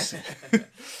Olympiacos.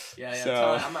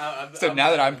 So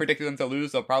now that I'm predicting them to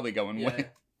lose, they'll probably go and win.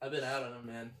 I've been out on them,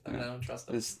 man. I don't trust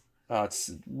them. It's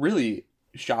really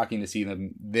shocking to see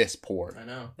them this poor. I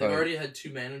know. They've already had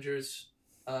 2 managers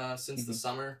since the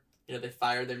summer. They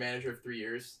fired their manager of 3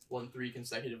 years, won 3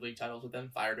 consecutive league titles with them,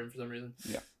 fired him for some reason.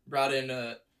 Yeah. Brought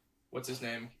in, what's his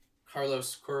name?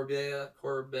 Carlos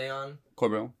Corbean.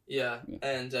 Yeah,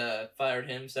 and fired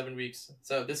him 7 weeks.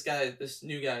 So this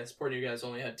poor new guy's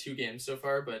only had 2 games so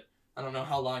far, but I don't know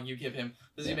how long you give him.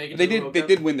 Does he make it to the World Cup?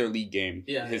 They did win their league game,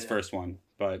 his first one,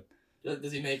 but...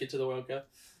 Does he make it to the World Cup?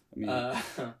 I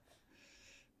mean,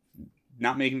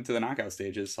 not making it to the knockout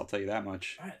stages, I'll tell you that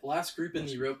much. All right, last group in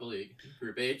the Europa League,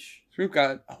 Group H. This group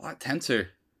got a lot tenser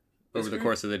over the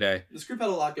course of the day. This group had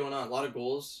a lot going on, a lot of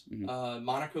goals.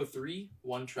 Monaco 3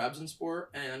 won Trabzonspor,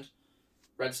 and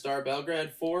Red Star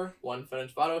Belgrade 4-1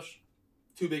 Ferenc Vaduz.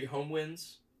 2 big home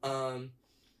wins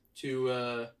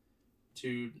to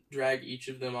drag each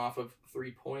of them off of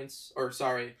 3 points. Or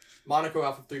sorry, Monaco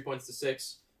off of 3 points to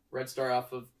 6. Red Star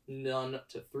off of none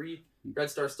to 3. Red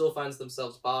Star still finds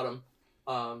themselves bottom.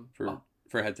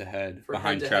 For head-to-head,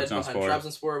 behind Trabzonspor. Trabzonspor.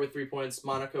 Trabzonspor with 3 points.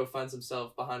 Monaco finds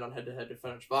himself behind on head-to-head to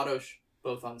Ferenc Vaduz,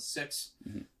 both on 6.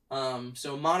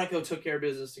 So Monaco took care of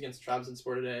business against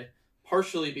Trabzonspor today,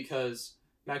 partially because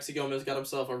Maxi Gomez got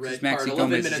himself a red card 11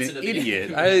 minutes into the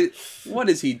idiot. What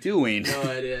is he doing? No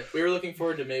idea. We were looking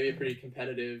forward to maybe a pretty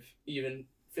competitive, even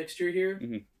fixture here.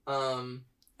 And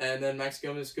then Maxi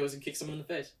Gomez goes and kicks him in the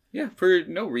face. Yeah, for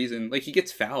no reason. Like, he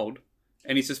gets fouled.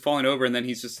 And he's just falling over, and then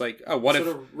he's just like, "Oh, what sort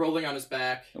of rolling on his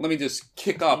back? Let me just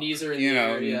kick up." Knees are in the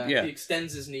air. Yeah. He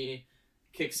extends his knee,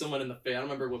 kicks someone in the face. I don't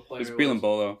remember what player it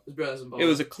was. It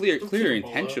was a clear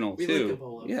intentional too.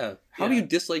 Like yeah. How do you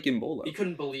dislike Mbolo? He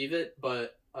couldn't believe it,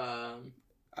 but I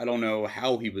don't know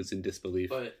how he was in disbelief.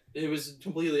 But it was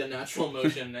completely a natural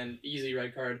motion and easy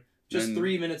red card. Just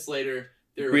 3 minutes later,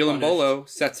 Mbolo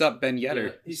sets up Ben Yedder.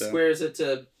 Yeah, he squares it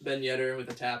to Ben Yedder with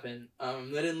a tap in.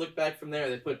 They didn't look back from there.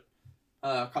 They put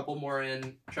a couple more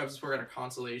in. Trabzonspor got a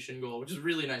consolation goal, which is a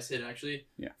really nice hit, actually.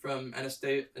 Yeah. From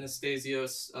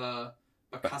Anastasios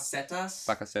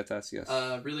Bakasetas, yes.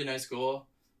 Really nice goal.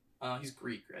 He's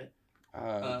Greek, right?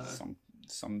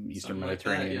 Some Eastern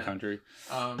Mediterranean country.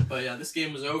 But yeah, this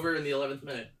game was over in the 11th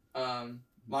minute.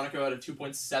 Monaco had a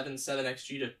 2.77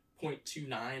 XG to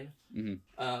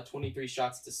 0.29. 23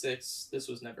 shots to 6. This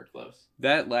was never close.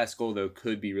 That last goal, though,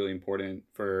 could be really important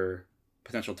for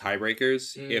potential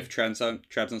tiebreakers if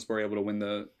Trabzonspor are able to win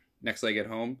the next leg at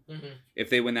home.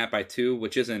 If they win that by 2,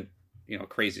 which isn't a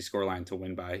crazy scoreline to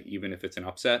win by, even if it's an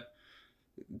upset,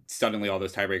 suddenly all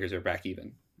those tiebreakers are back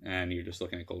even, and you're just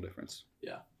looking at goal difference.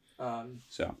 Yeah.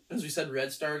 So as we said,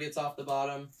 Red Star gets off the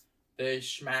bottom. They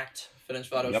schmacked Ferenc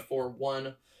Vaduz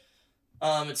 4-1.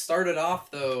 It started off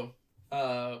though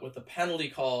with a penalty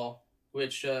call,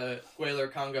 which Gueler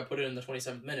Kanga put it in the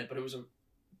 27th minute, but it was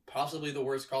possibly the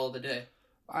worst call of the day.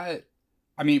 I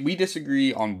mean, we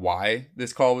disagree on why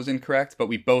this call was incorrect, but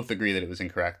we both agree that it was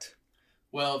incorrect.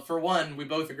 Well, for one, we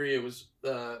both agree it was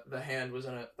the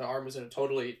arm was in a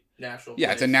totally natural place.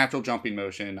 Yeah, it's a natural jumping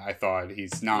motion. I thought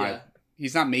he's not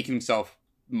making himself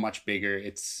much bigger.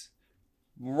 It's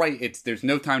there's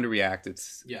no time to react.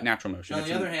 It's natural motion. On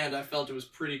the other hand, I felt it was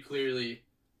pretty clearly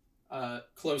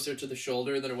closer to the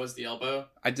shoulder than it was the elbow.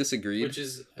 I disagree.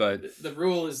 But the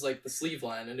rule is like the sleeve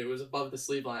line, and it was above the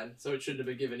sleeve line, so it shouldn't have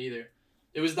been given either.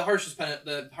 It was the harshest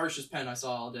pen I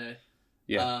saw all day.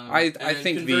 Yeah, I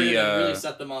think really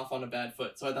set them off on a bad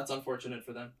foot, so that's unfortunate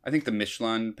for them. I think the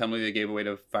Michelin penalty they gave away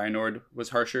to Feyenoord was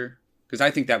harsher, because I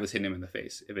think that was hitting him in the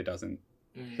face if it doesn't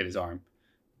hit his arm.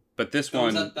 But this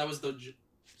one, that was the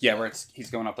where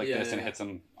he's going up like this and it hits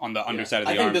him on the underside of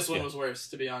the arm. I think this one was worse,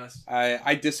 to be honest.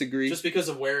 I disagree. Just because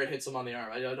of where it hits him on the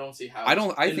arm, I don't see how. I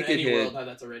think it hit.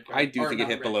 That's a red card. I do think it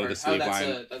hit below the sleeve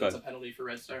line. That's a penalty for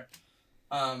Red Star.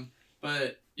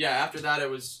 But yeah, after that it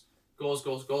was goals.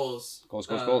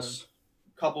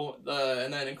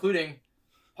 And then including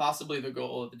probably the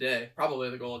goal of the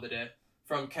day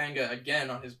from Kanga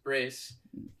again on his brace.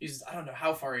 He's, I don't know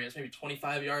how far he is, maybe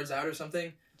 25 yards out or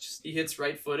something. He hits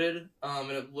right-footed,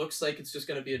 and it looks like it's just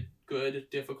going to be a good,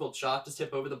 difficult shot to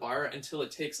tip over the bar until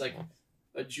it takes like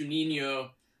a Juninho,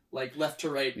 like left to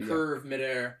right curve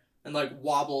midair and like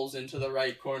wobbles into the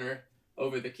right corner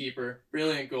over the keeper.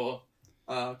 Brilliant goal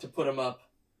to put him up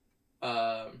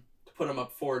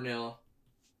 4-0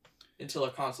 until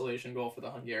a consolation goal for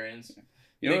the Hungarians.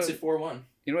 Makes it 4-1.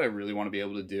 You know what I really want to be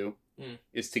able to do?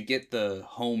 Is to get the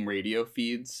home radio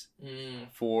feeds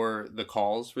for the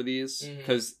calls for these.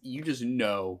 Because you just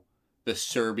know the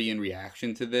Serbian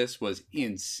reaction to this was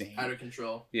insane. Out of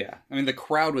control. Yeah. I mean, the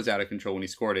crowd was out of control when he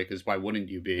scored it, because why wouldn't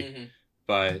you be?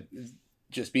 But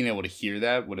just being able to hear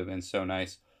that would have been so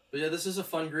nice. But yeah, this is a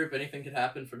fun group. Anything could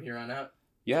happen from here on out.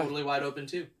 Yeah. Totally wide open,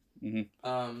 too.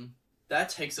 That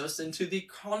takes us into the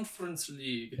Conference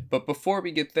League. But before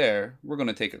we get there, we're going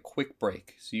to take a quick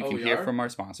break so you can hear from our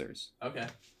sponsors. Okay.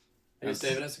 I guess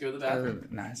David has to go to the bathroom.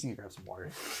 Nah, I just need to grab some water.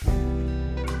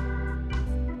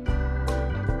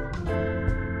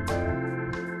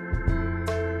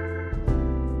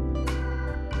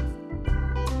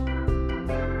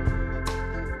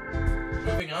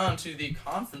 Moving on to the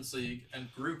Conference League and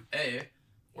Group A,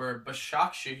 where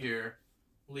Başakşehir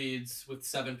leads with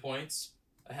 7 points.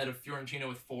 Ahead of Fiorentina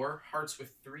with 4, Hearts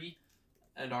with 3,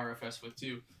 and RFS with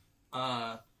 2.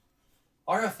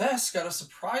 RFS got a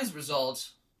surprise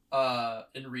result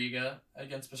in Riga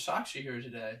against Başakşehir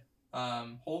today,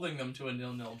 holding them to a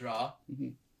 0-0 draw.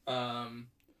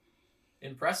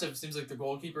 Impressive. Seems like the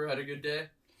goalkeeper had a good day.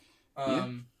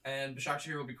 And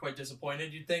Başakşehir will be quite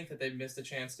disappointed, you'd think, that they missed a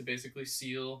chance to basically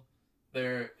seal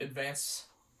their advancement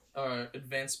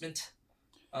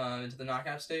into the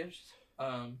knockout stage.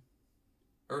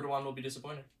 Erdogan will be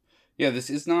disappointed. Yeah, this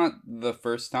is not the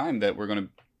first time that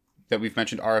we've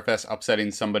mentioned RFS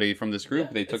upsetting somebody from this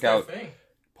group. They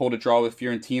pulled a draw with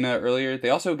Fiorentina earlier. They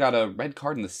also got a red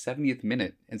card in the 70th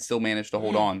minute and still managed to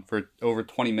hold on for over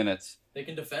 20 minutes. They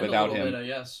can defend without a little him. bit, I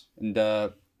guess. And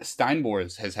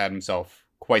Steinbors has had himself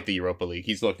quite the Europa League.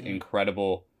 He's looked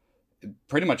incredible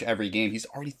pretty much every game. He's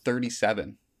already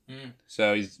 37.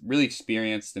 So he's really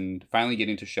experienced and finally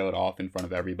getting to show it off in front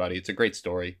of everybody. It's a great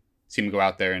story. See him go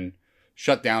out there and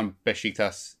shut down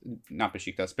Başakşehir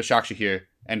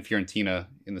and Fiorentina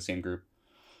in the same group.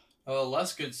 A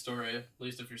less good story, at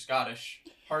least if you're Scottish.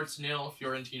 Hearts 0,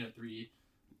 Fiorentina 3.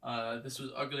 This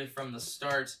was ugly from the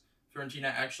start.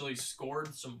 Fiorentina actually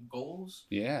scored some goals.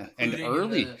 Yeah, and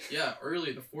early.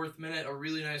 Early. The 4th minute, a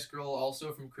really nice goal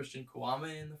also from Christian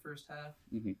Kouame in the first half.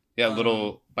 Yeah, a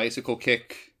little bicycle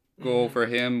kick goal for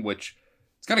him, which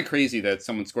it's kind of crazy that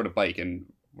someone scored a bike and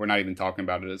we're not even talking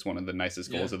about it as one of the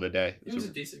nicest goals of the day. It was a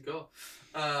decent goal.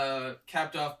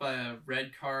 Capped off by a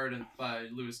red card by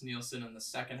Lewis Nielsen in the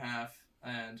second half,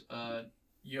 and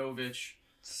Jovic,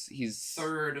 he's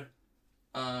third.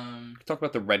 Talk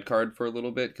about the red card for a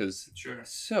little bit, because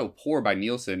so poor by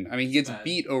Nielsen. I mean, he gets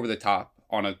beat over the top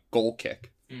on a goal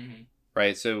kick,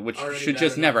 right? So, which should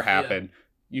just never happen. Yeah.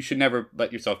 You should never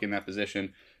let yourself get in that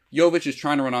position. Jovic is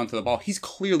trying to run onto the ball. He's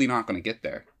clearly not going to get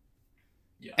there.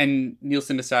 Yeah. And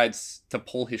Nielsen decides to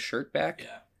pull his shirt back.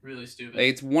 Yeah, really stupid.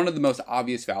 It's one of the most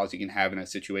obvious fouls you can have in that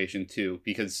situation, too,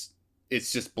 because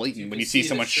it's just blatant when you see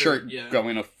someone's shirt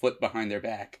going a foot behind their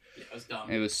back. Yeah, it was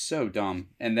dumb. It was so dumb.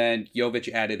 And then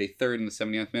Jovic added a third in the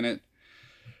 70th minute.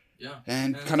 Yeah.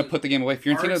 And kind of put the game away.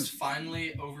 Fiorentina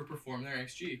finally overperformed their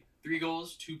XG. 3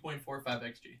 goals, 2.45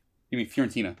 XG. You mean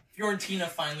Fiorentina? Fiorentina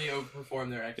finally overperformed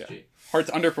their XG. Yeah. Hearts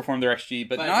underperformed their XG,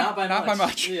 but not by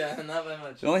much. Yeah, not by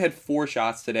much. They only had 4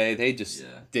 shots today. They just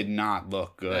did not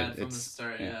look good. Bad from the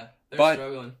start, They're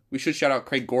struggling. We should shout out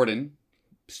Craig Gordon.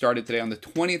 Started today on the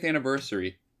 20th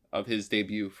anniversary of his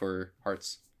debut for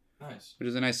Hearts. Nice. Which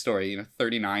is a nice story.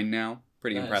 39 now.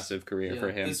 Pretty impressive career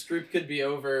for him. This group could be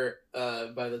over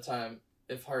by the time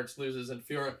if Hearts loses and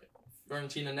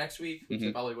Fiorentina next week, which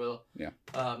they probably will. Yeah.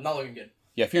 Not looking good.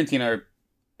 Yeah, Fiorentina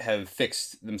have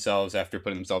fixed themselves after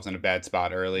putting themselves in a bad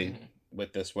spot early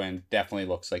with this win. Definitely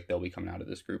looks like they'll be coming out of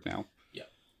this group now. Yeah.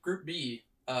 Group B,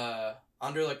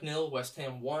 Anderlecht 0, West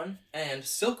Ham 1, and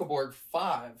Silkeborg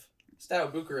 5,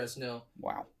 Stadio Bucharest 0.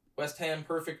 Wow. West Ham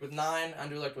perfect with 9,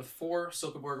 Anderlecht with 4,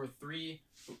 Silkeborg with 3,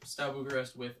 Stadio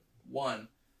Bucharest with 1.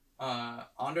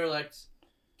 Anderlecht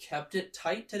kept it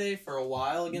tight today for a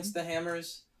while against the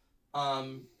Hammers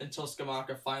until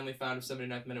Scamacca finally found a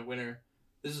 79th minute winner.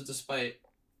 This is despite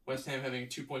West Ham having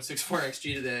 2.64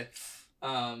 XG today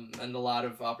and a lot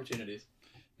of opportunities.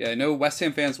 Yeah, I know West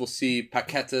Ham fans will see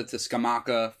Paqueta to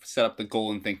Scamacca set up the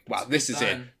goal and think, wow, this is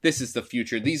it. This is the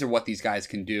future. These are what these guys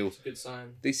can do. It's a good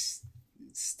sign. They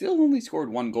still only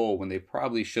scored 1 goal when they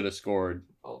probably should have scored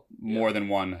more than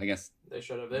one against. They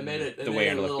should have. They made it a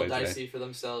little dicey for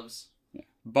themselves. Yeah.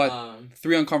 But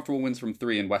 3 uncomfortable wins from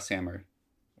 3, and West Ham are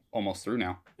almost through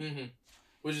now.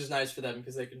 Which is nice for them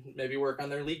because they can maybe work on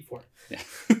their league form. Yeah.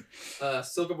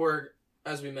 Silkeborg,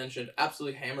 as we mentioned,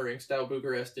 absolutely hammering Stadio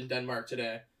Bucharest in Denmark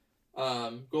today.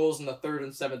 Goals in the 3rd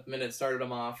and 7th minute started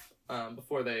them off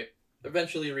before they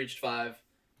eventually reached 5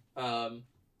 on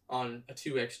a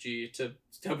 2 XG to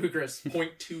Stadio Bucharest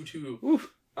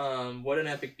 0.22. What an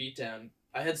epic beatdown.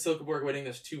 I had Silkeborg winning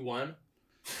this 2-1.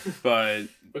 But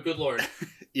good lord.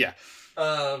 Yeah.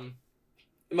 It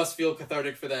must feel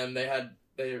cathartic for them.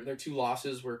 Their 2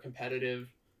 losses were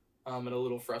competitive and a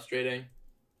little frustrating.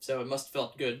 So it must have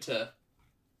felt good to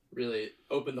really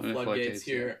open the floodgates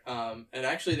here. Yeah. And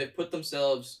actually they've put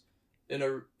themselves in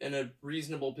a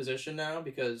reasonable position now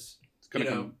because,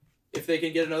 if they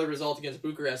can get another result against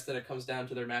Bucharest, then it comes down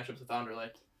to their matchups with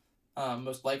Anderlecht,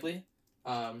 most likely.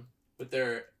 With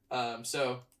their and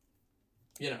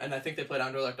I think they played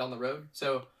Anderlecht on the road.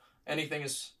 So anything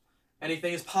is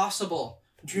possible.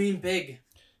 Dream big.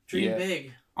 Dream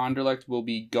big. Anderlecht will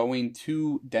be going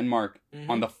to Denmark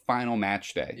on the final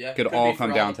match day. Yeah, could all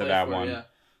come down to that one. Yeah.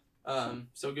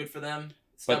 So good for them.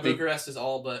 Stadio Bucharest is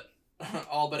all but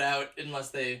out unless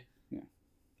they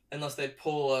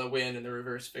pull a win in the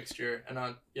reverse fixture, and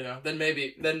then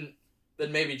maybe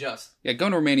just. Yeah,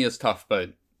 going to Romania is tough,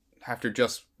 but after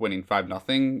just winning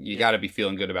 5-0, you got to be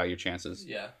feeling good about your chances.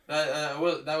 Yeah, that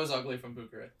was ugly from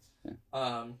Bucharest.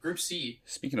 Yeah. Group C.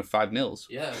 Speaking of 5-0s.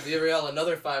 Yeah, Villarreal,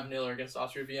 another 5-0 against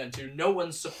Austria Vienna, to no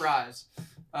one's surprise.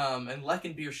 And Lech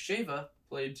and Beersheva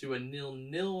played to a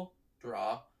 0-0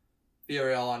 draw.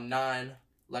 Villarreal on 9,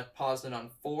 Lech Poznan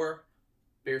on 4,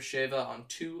 Beersheva on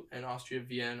 2, and Austria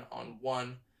Vienna on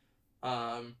 1.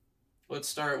 Let's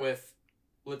start with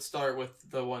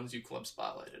the ones you club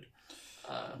spotlighted.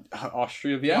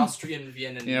 Austria Vienna. The Austrian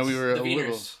Vienna. We were the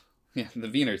Wieners. The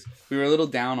Wieners. We were a little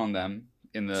down on them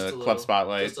in the club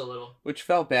spotlight, just a little, which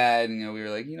felt bad. We were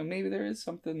like, maybe there is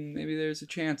something, maybe there's a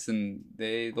chance, and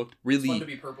they looked really. It's fun to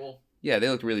be purple. Yeah, they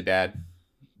looked really bad.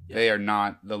 Yeah. They are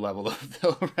not the level of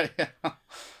Villarreal.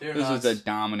 This was a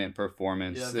dominant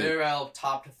performance. Yeah, Villarreal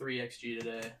topped 3 XG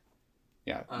today.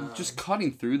 Yeah, just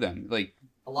cutting through them. Like,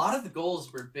 a lot of the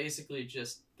goals were basically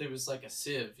just, there was like a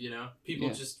sieve, people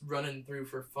just running through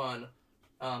for fun.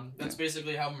 That's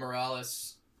basically how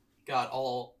Morales got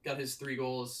his 3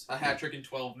 goals, a hat trick in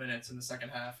 12 minutes in the second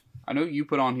half. I know you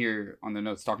put on here on the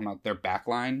notes talking about their back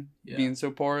line being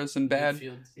so porous and bad.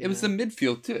 It was the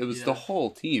midfield too. It was the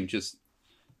whole team. Just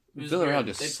Villarreal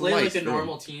just they play like a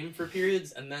normal team for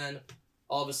periods, and then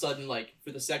all of a sudden, like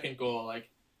for the second goal, like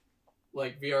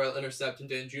Villarreal intercept and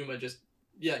Danjuma just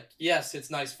yes, it's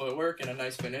nice footwork and a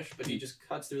nice finish, but he just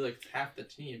cuts through like half the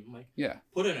team. Like,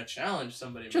 put in a challenge,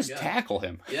 somebody. Just tackle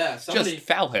him. Yeah, just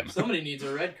foul him. Somebody needs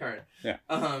a red card. Yeah.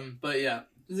 But yeah,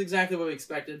 this is exactly what we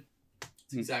expected.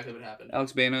 It's exactly what happened.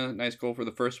 Alex Baena, nice goal for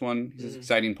the first one. He's an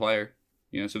exciting player.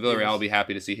 So Villarreal will be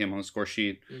happy to see him on the score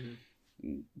sheet,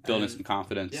 building some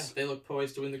confidence. Yeah, they look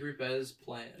poised to win the group as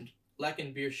planned. Lech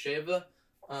and Beersheva,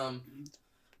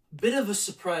 bit of a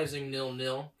surprising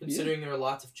 0-0, considering there are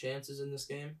lots of chances in this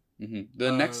game.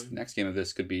 The next game of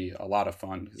this could be a lot of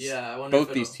fun. Yeah, I wonder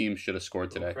both these teams should have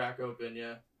scored today. Crack open,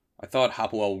 yeah. I thought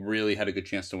Hapoel really had a good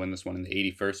chance to win this one in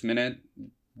the 81st minute.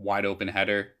 Wide open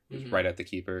header, it was right at the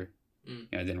keeper.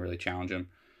 Didn't really challenge him.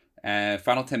 And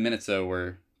final 10 minutes though,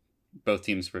 where both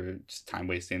teams were just time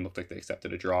wasting. Looked like they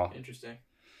accepted a draw. Interesting.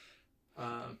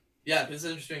 Yeah, this is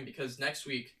interesting because next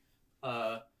week,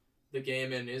 the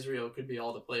game in Israel could be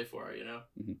all to play for.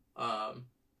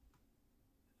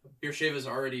 Beersheva's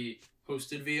already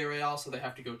hosted Villarreal, so they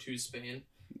have to go to Spain.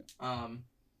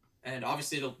 And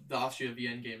obviously the Austria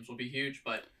Vienna games will be huge,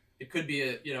 but it could be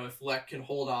if Lech can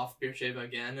hold off Beersheva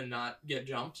again and not get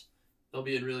jumped, they'll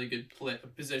be in really good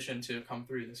position to come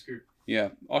through this group. Yeah,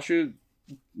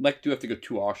 Lech do have to go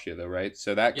to Austria though, right?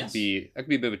 So that could be a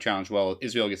bit of a challenge. Well,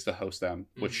 Israel gets to host them,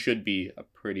 which should be a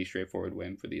pretty straightforward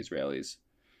win for the Israelis.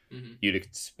 You'd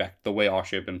expect the way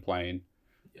Austria have been playing,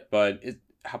 but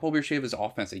Hapoel Beersheva's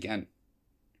offense again.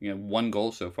 1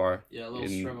 goal so far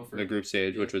in the group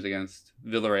stage, which was against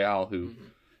Villarreal, who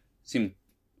seemed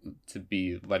to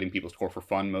be letting people score for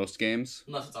fun most games.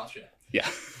 Unless it's Austria. Yeah.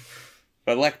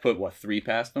 But Lech put, 3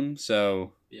 past them?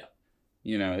 So,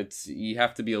 you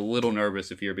have to be a little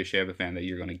nervous if you're a Beersheva fan that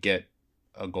you're going to get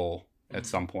a goal at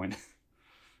some point.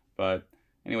 But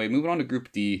anyway, moving on to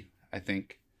Group D, I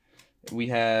think. We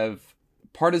have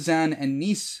Partizan and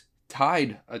Nice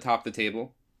tied atop the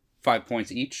table, 5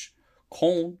 points each.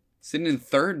 Köln sitting in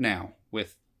third now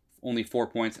with only 4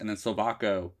 points, and then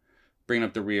Slovaco bringing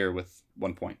up the rear with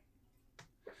 1 point.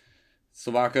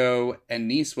 Slovaco and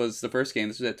Nice was the first game.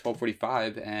 This was at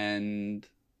 12:45, and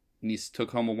Nice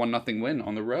took home a 1-0 win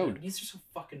on the road. Nice are so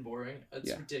fucking boring.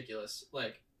 It's ridiculous.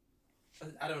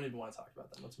 I don't even want to talk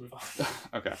about them. Let's move on.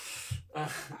 Okay.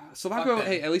 Slovaco,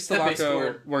 hey, at least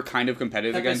Slovaco were kind of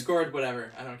competitive again. They scored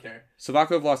whatever. I don't care.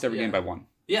 Slovaco have lost every game by 1.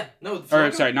 Yeah, no.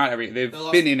 Not every. They've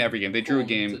been in every game. They drew a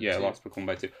game. Lost Köln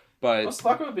by 2. But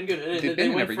Slovaco have been good. They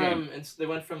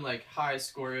went from high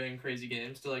scoring crazy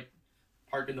games to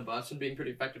parking the bus and being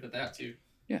pretty effective at that too.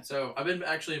 Yeah. So I've been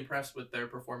actually impressed with their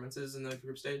performances in the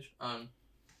group stage. And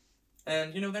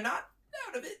they're not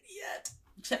out of it yet,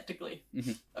 technically,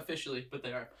 officially, but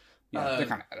they are. Yeah, they're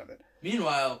kind of out of it.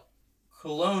 Meanwhile,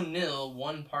 Cologne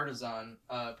 1 Partizan.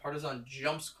 Partizan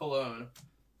jumps Cologne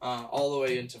all the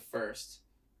way into first.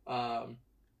 And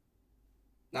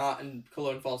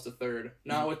Cologne falls to third.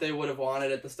 Not what they would have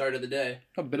wanted at the start of the day.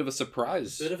 A bit of a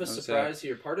surprise.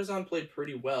 Here. Partizan played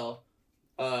pretty well.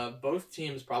 Both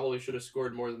teams probably should have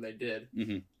scored more than they did.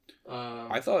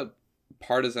 I thought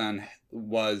Partizan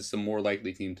was the more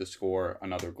likely team to score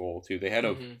another goal, too. They had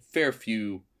a fair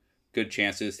few good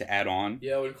chances to add on.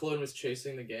 Yeah, when Cologne was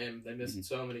chasing the game, they missed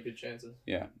so many good chances.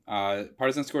 Yeah.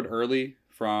 Partizan scored early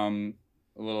from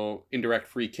a little indirect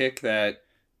free kick that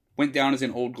went down as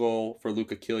an old goal for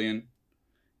Luka Killian.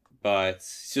 But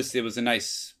it was a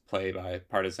nice play by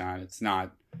Partizan. It's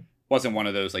not Wasn't one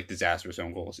of those like disastrous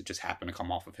own goals. It just happened to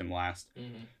come off of him last.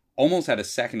 Mm-hmm. Almost had a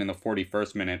second in the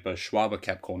 41st minute, but Schwab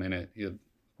kept holding it. He had a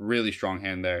really strong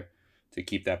hand there to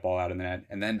keep that ball out of the net.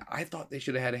 And then I thought they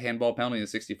should have had a handball penalty in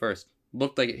the 61st.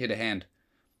 Looked like it hit a hand.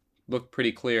 Looked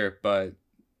pretty clear, but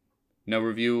no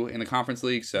review in the Conference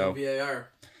League, so... VAR,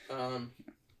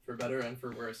 for better and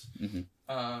for worse.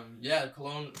 Mm-hmm.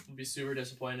 Cologne would be super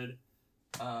disappointed.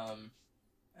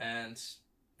 And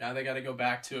now they got to go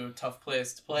back to a tough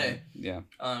place to play. Yeah.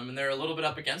 And they're a little bit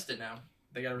up against it now.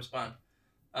 They got to respond.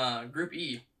 Group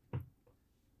E,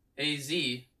 AZ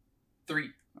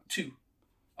 3-2,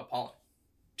 Apollon.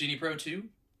 Dnipro 2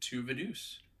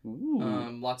 Vaduz.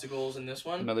 Ooh. Lots of goals in this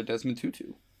one. Another Desmond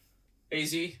Tutu.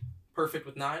 AZ, perfect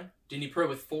with 9. Dnipro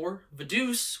with 4.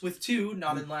 Vaduz with 2,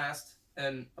 not in last.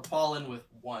 And Apollon with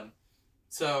 1.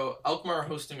 So, Alkmaar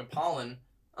hosting Apollon.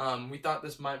 We thought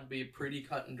this might be pretty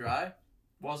cut and dry.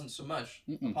 Wasn't so much.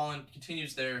 Mm-mm. Apollon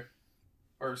continues their...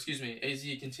 AZ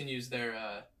continues their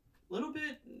little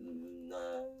bit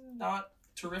not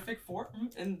terrific form.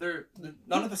 And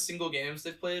none of the single games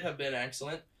they've played have been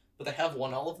excellent. But they have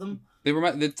won all of them.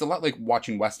 It's a lot like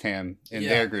watching West Ham in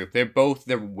their group. They're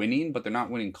winning, but they're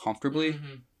not winning comfortably.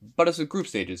 Mm-hmm. But it's the group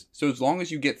stages. So as long as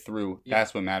you get through,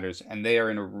 that's what matters. And they are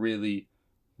in a really,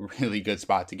 really good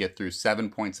spot to get through.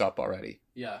 7 points up already.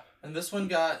 Yeah. And this one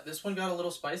got a little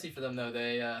spicy for them though.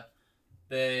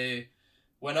 They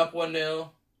went up 1-0,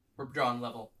 were drawn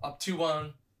level. Up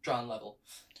 2-1, drawn level.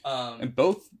 And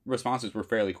both responses were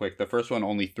fairly quick. The first one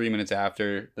only 3 minutes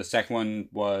after. The second one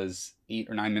was 8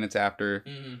 or 9 minutes after.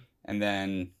 Mm-hmm. And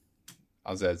then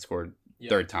Alzed scored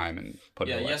third time and put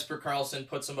it away. Jesper Karlsson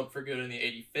puts them up for good in the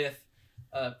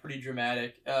 85th. Pretty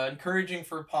dramatic. Encouraging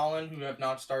for Apollon, who have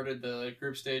not started the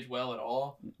group stage well at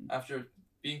all, after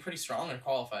being pretty strong in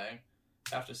qualifying,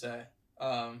 I have to say.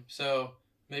 So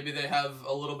maybe they have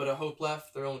a little bit of hope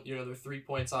left. They're 3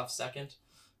 points off second.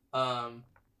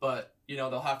 But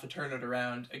they'll have to turn it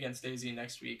around against AZ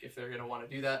next week if they're going to want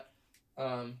to do that.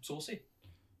 So we'll see.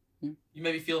 Yeah. You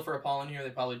maybe feel for Apollon here.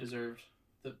 They probably deserved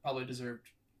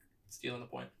stealing the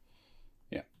point.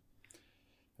 Yeah.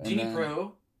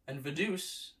 Dnipro and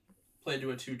Vaduz played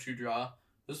to a 2-2 draw.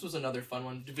 This was another fun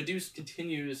one. Vaduz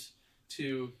continues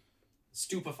to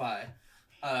stupefy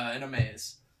and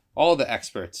amaze. All the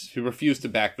experts who refuse to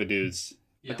back Vaduz.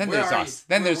 Yeah, but then there's us.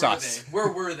 Then there's us.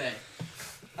 Where were they?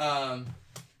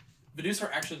 Vaduz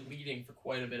are actually leading for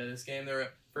quite a bit of this game.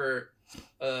 They're for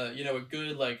a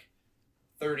good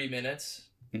 30 minutes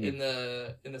in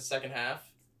the second half.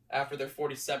 After their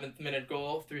 47th minute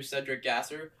goal through Cedric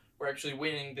Gasser, we're actually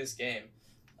winning this game.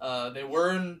 They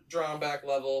weren't drawn back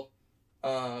level,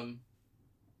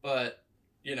 but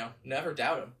never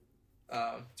doubt them.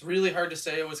 It's really hard to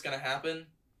say what's going to happen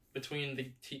between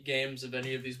the games of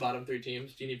any of these bottom 3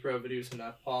 teams, Dnipro, Vaduz, and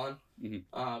Apollon.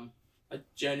 Mm-hmm. I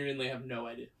genuinely have no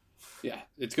idea. Yeah,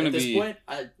 it's going to be... At this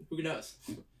point, who knows?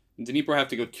 Dnipro have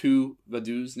to go to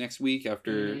Vaduz next week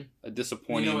after a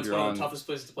disappointing it's one of the toughest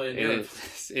places to play in Europe.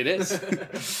 It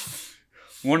is.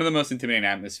 One of the most intimidating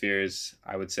atmospheres,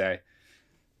 I would say.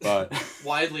 But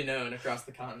widely known across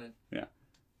the continent. Yeah.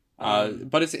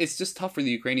 But it's just tough for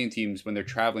the Ukrainian teams when they're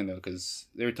traveling, though, because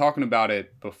they were talking about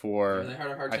it before. They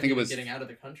had a hard time getting out of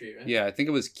the country, right? Yeah, I think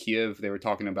it was Kiev. They were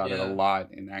talking about it a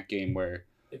lot in that game where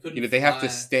they have to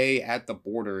stay at the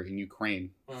border in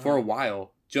Ukraine for a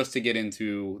while just to get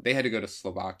into... They had to go to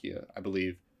Slovakia, I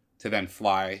believe, to then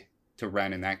fly to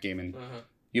Rennes in that game. And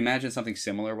you imagine something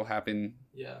similar will happen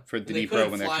for Dnipro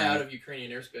when they're fly out of Ukrainian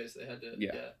airspace. They had to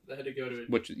they had to go to...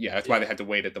 That's why they had to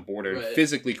wait at the border and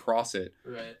physically cross it.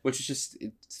 Right. Which is just...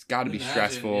 It's got to be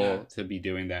stressful to be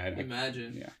doing that.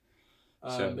 Imagine. Yeah.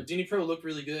 But Dnipro looked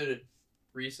really good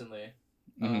recently.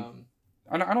 I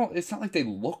don't... It's not like they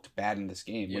looked bad in this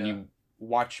game. When you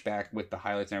watch back with the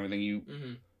highlights and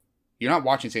everything, you're not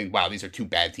watching saying, wow, these are 2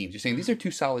 bad teams. You're saying these are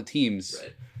 2 solid teams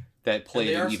that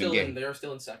played an even game. They are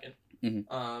still in second.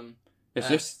 They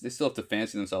still have to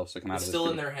fancy themselves to come out of this still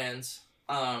group. In their hands.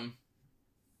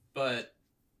 But,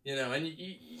 and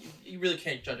you really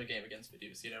can't judge a game against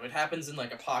Vaduz. It happens in a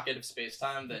pocket of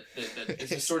space-time that is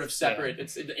just sort of separate.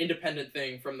 It's an independent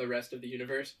thing from the rest of the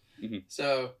universe.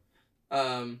 So,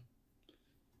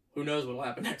 who knows what will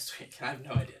happen next week? I have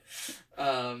no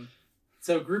idea.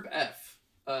 So Group F.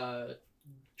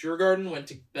 Djurgården went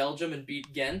to Belgium and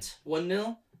beat Ghent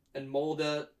 1-0, and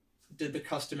Molde did the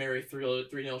customary 3-0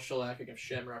 shellacking of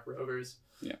Shamrock Rovers.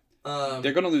 Yeah.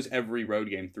 They're going to lose every road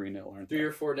game 3-0, aren't they? 3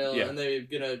 or 4-0, and they're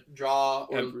going to draw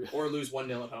or lose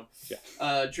 1-0 at home. Yeah.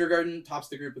 Djurgården tops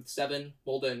the group with 7,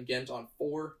 Molde and Ghent on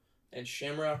 4, and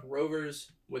Shamrock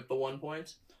Rovers with the 1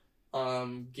 point.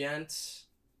 Ghent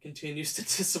continues to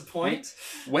disappoint.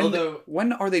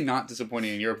 When are they not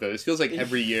disappointing in Europe, though? This feels like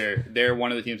every year they're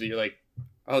one of the teams that you're like,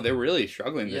 oh, they're really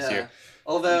struggling this year.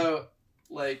 Although,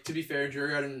 like, to be fair,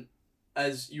 Djurgården,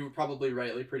 as you probably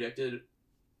rightly predicted,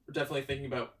 we're definitely thinking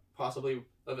about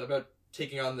about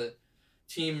taking on the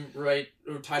team right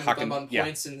or tied with them on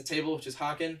points in the table, which is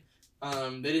Haken.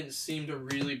 They didn't seem to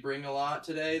really bring a lot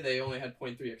today. They only had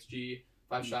 0.3 xG,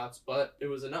 5 shots, but it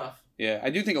was enough. Yeah, I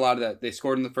do think a lot of that, they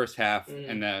scored in the first half,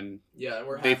 and then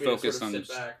they focused on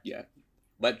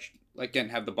let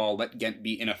Ghent have the ball, let Ghent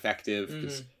be ineffective,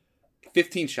 because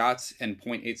 15 shots and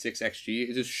 0.86 xG,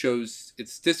 it just shows,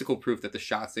 it's statistical proof that the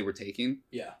shots they were taking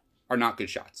are not good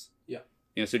shots. Yeah.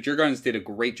 So Djurgårdens did a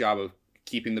great job of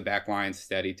keeping the back line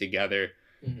steady together.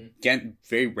 Ghent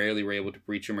very rarely were able to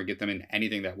breach them or get them in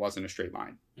anything that wasn't a straight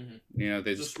line.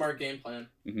 It's a smart game plan.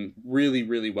 Really,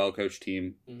 really well coached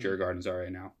team. Djurgårdens are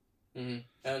right now, and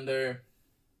they're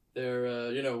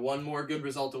one more good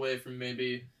result away from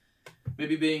maybe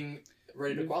being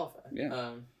ready to qualify.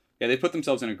 Yeah, they put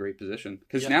themselves in a great position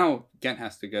because now Ghent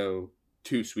has to go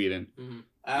to Sweden,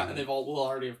 and will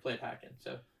already have played Haken.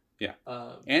 So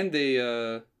and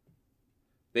they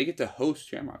get to host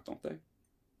Shamrock, don't they?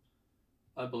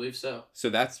 I believe so. So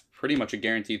that's pretty much a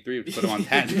guaranteed 3 to put them on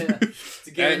 10. It's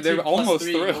a guaranteed they're almost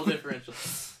through. Well,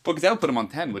 because that would put them on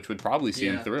 10, which would probably see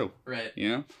them through. Right.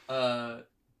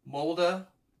 Molde,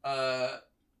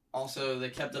 also they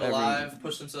kept it alive,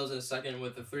 pushed themselves in a second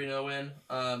with a 3-0 win.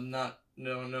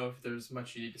 Don't know if there's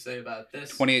much you need to say about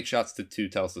this. 28 shots to 2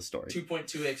 tells the story.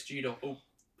 2.2 xG to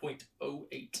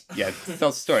 0.08. Yeah, it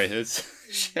tells the story. It's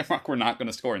Shamrock were not going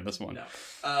to score in this one.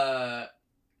 No.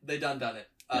 They done it.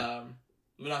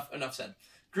 Enough said.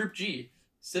 Group G,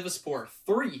 Sivasspor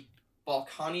 3,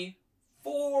 Ballkani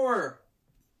 4.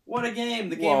 What a game!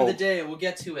 The game of the day. We'll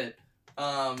get to it.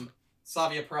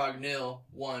 Slavia Prague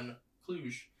 0-1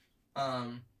 Cluj.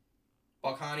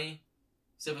 Ballkani,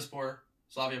 Sivasspor,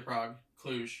 Slavia Prague,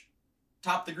 Cluj.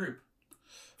 Top the group.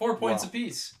 4 points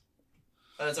apiece.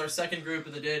 That's our second group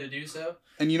of the day to do so.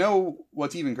 And you know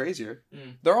what's even crazier?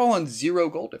 They're all on 0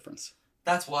 goal difference.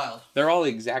 That's wild. They're all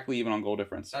exactly even on goal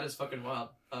difference. That is fucking wild.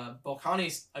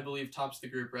 Ballkani, I believe, tops the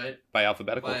group, right? By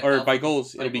alphabetical. By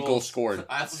goals. It'll be goals scored.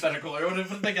 Alphabetical. I wouldn't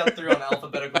think I threw on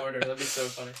alphabetical order. That'd be so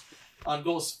funny. On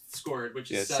goals scored,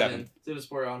 which is 7.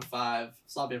 Sivasspor on 5.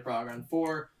 Slavia Prague on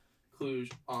 4.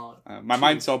 Cluj on my 2.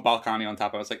 Mind saw Ballkani on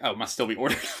top. I was like, oh, it must still be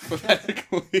ordered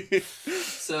alphabetically.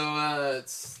 So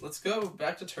let's go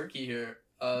back to Turkey here.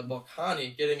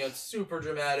 Ballkani getting a super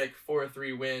dramatic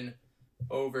 4-3 win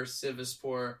over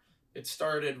Sivasspor. It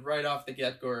started right off the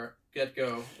get-go.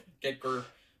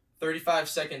 35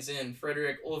 seconds in,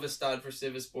 Frederick Ulvestad for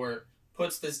Sivasspor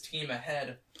puts this team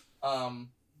ahead.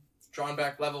 Drawn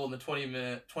back level in the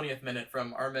 20th minute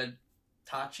from Ahmed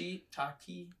Tachi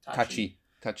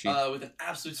with an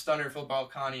absolute stunner for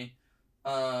Ballkani.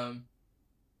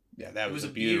 That was a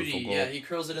beautiful goal. Yeah, he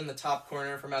curls it in the top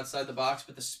corner from outside the box,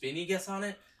 but the spin he gets on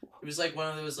it, it was like one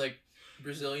of those like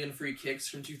Brazilian free kicks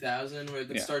from 2000 where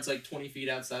it starts like 20 feet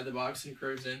outside the box and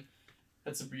curves in.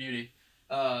 That's a beauty.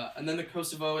 And then the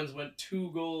Kosovoans went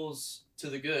 2 goals to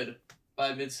the good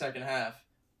by mid-second half,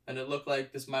 and it looked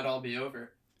like this might all be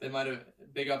over. They might have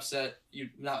big upset.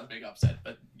 Not a big upset,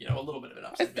 but a little bit of an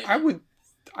upset.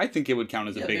 I think it would count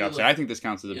as a big upset. I think this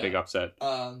counts as a big upset.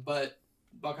 But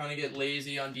Ballkani get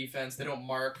lazy on defense. They don't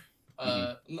mark.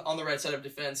 On the right side of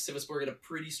defense, Sivasspor get a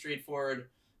pretty straightforward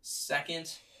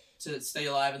second to stay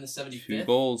alive in the 75th. 2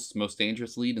 goals, most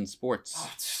dangerous lead in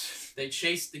sports. They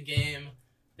chased the game.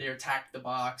 They attacked the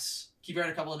box. Keeper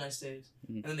had a couple of nice saves.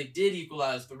 And then they did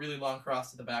equalize the really long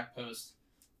cross to the back post.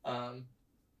 And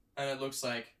it looks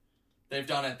like they've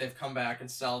done it. They've come back and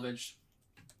salvaged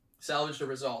a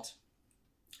result.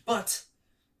 But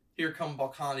here come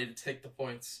Ballkani to take the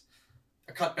points.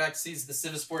 A cutback sees the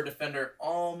Sivasspor defender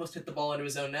almost hit the ball into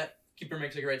his own net. Keeper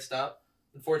makes a great stop.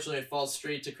 Unfortunately, it falls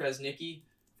straight to Kresnicki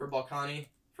for Ballkani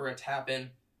for a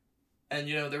tap-in. And,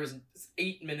 there was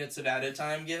 8 minutes of added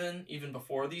time given, even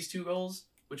before these 2 goals,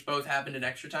 which both happened in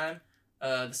extra time.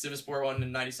 The Sivasspor one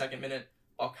in the 92nd minute,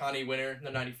 Ballkani winner in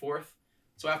the 94th.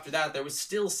 So after that, there was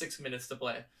still 6 minutes to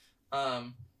play.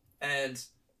 And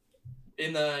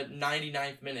in the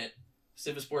 99th minute,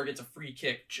 Sivasspor gets a free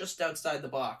kick just outside the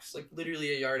box, like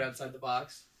literally a yard outside the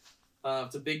box.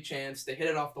 It's a big chance. They hit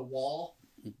it off the wall,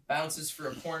 bounces for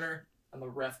a corner, and the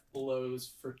ref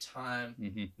blows for time.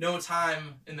 No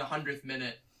time in the 100th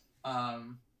minute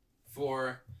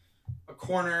for a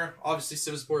corner. Obviously,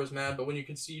 Sivasspor is mad, but when you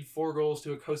concede 4 goals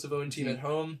to a Kosovoan team at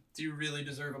home, do you really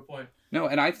deserve a point? No,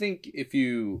 and I think if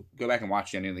you go back and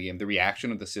watch the ending of the game, the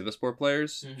reaction of the Sivasspor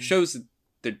players shows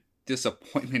that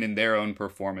disappointment in their own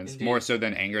performance, Indeed. more so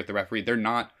than anger at the referee.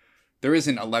 There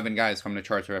isn't 11 guys coming to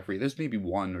charge the referee. There's maybe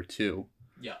 1 or 2.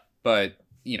 Yeah. But,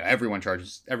 everyone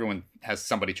has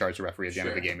somebody charge the referee at the end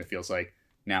of the game, it feels like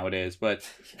nowadays. But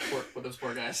those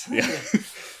poor guys. Yeah.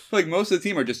 Like, most of the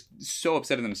team are just so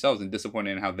upset at themselves and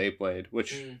disappointed in how they played,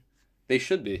 which they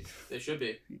should be. They should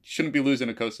be. Shouldn't be losing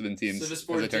to Kosovo teams. So the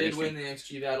sport did win the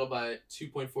XG battle by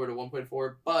 2.4 to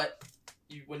 1.4, but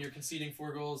when you're conceding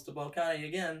 4 goals to Ballkani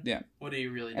again, what are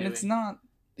you really doing? And it's not,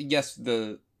 yes,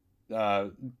 the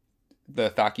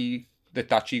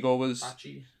Tachi goal was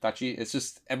Tachi. It's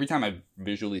just every time I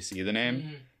visually see the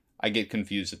name, I get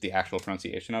confused with the actual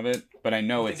pronunciation of it. But I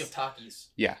know think of Takis.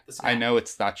 Yeah, I know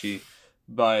it's Tachi.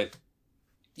 But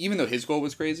even though his goal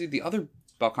was crazy, the other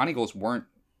Ballkani goals weren't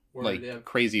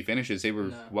crazy finishes. They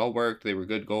were well worked. They were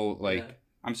good goal.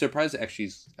 I'm surprised the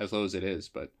XG's as low as it is.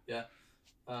 But yeah,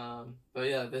 but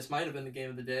yeah, this might have been the game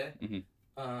of the day.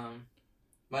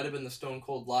 Might have been the stone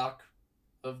cold lock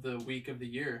of the week of the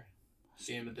year.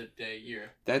 Game of the day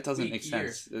year. That doesn't make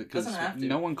sense. Doesn't have to.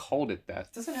 No one called it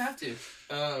that. Doesn't have to.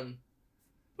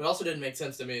 What also didn't make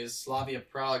sense to me is Slavia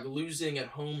Prague losing at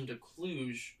home to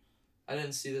Cluj. I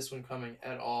didn't see this one coming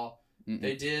at all.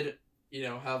 They did,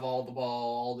 have all the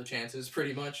ball, all the chances,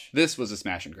 pretty much. This was a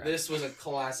smash and grab. This was a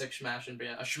classic smash and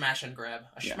grab. Smash and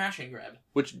grab.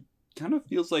 Which kind of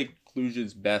feels like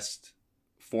Cluj's best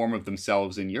form of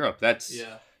themselves in Europe. That's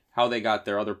how they got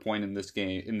their other point in this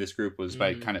game, in this group, was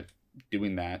by kind of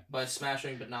doing that. By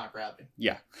smashing but not grabbing.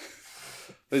 Yeah.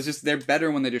 It's just, they're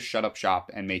better when they just shut up shop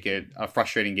and make it a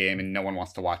frustrating game and no one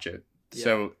wants to watch it. Yeah.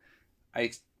 So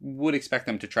I would expect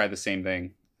them to try the same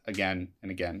thing again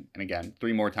and again and again,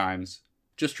 3 more times.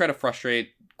 Just try to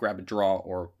frustrate, grab a draw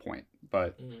or a point,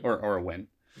 but or a win.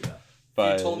 Yeah.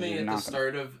 But you told me at the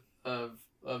start of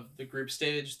the group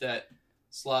stage that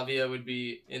Slavia would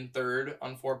be in third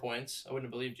on 4 points. I wouldn't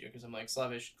have believed you because I'm like,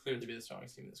 Slavia should clearly be the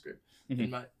strongest team in this group.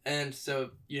 And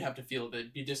so you have to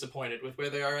be disappointed with where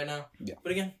they are right now. Yeah.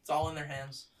 But again, it's all in their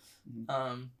hands.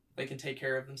 They can take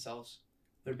care of themselves.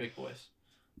 They're big boys.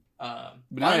 But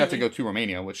now they have to go to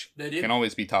Romania, which can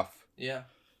always be tough. Yeah.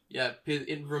 Yeah,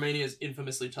 Romania is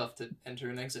infamously tough to enter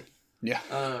and exit.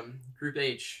 Yeah. Group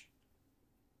H.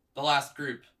 The last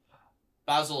group.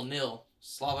 Basel 0,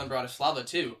 Slovan Bratislava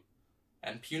 2,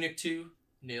 and Punic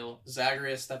 2-0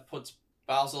 Zagreus. That puts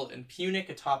Basel and Punic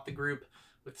atop the group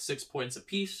with 6 points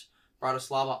apiece.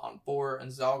 Bratislava on 4,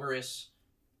 and Zagreus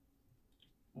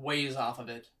ways off of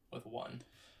it with 1.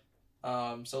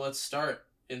 So let's start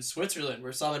in Switzerland,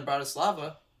 where Slovan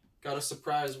Bratislava got a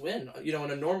surprise win. In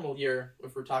a normal year,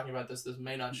 if we're talking about this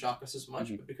may not shock us as much,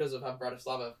 but because of how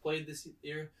Bratislava have played this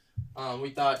year,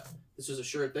 we thought this was a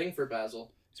sure thing for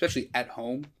Basel. Especially at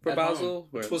home for Basel.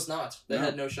 Which was not. They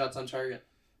had no shots on target.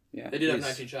 Yeah, they did have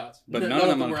 19 shots. But none of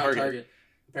them were on target,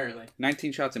 apparently.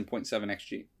 19 shots and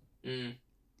 0.7 XG.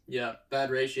 Yeah,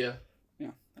 bad ratio.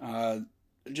 Yeah.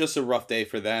 Just a rough day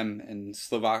for them and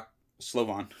Slovak.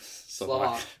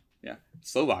 Yeah.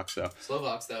 Slovaks, though.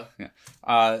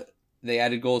 Yeah. They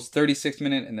added goals 36th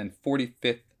minute and then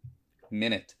 45th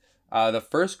minute. The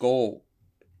first goal,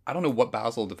 I don't know what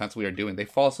Basel defensively are doing. They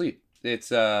fall asleep. It's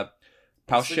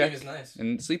Pauschek. Sleeping is nice.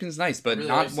 And sleeping is nice, but really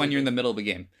not when you're in the middle of the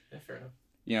game. Yeah, fair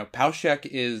enough. Pauschek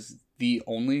is the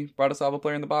only Bratislava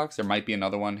player in the box. There might be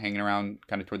another one hanging around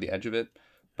kind of toward the edge of it.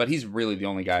 But he's really the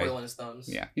only guy. Twirling his thumbs.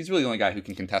 Yeah, he's really the only guy who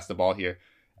can contest the ball here.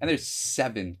 And there's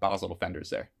 7 Basel defenders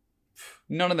there.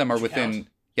 None of them are within... Count?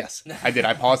 Yes, I did.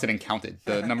 I paused it and counted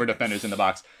the number of defenders in the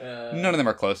box. None of them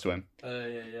are close to him.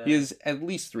 He has at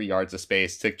least 3 yards of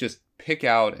space to just pick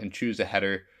out and choose a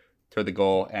header toward the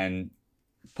goal and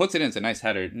puts it in. It's a nice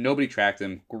header. Nobody tracked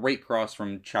him. Great cross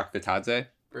from Chakvetadze.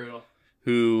 Brutal.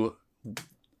 Who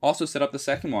also set up the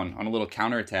second one on a little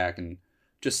counterattack and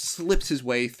just slips his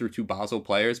way through 2 Basel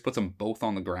players, puts them both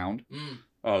on the ground.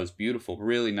 Oh, it was beautiful.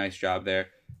 Really nice job there.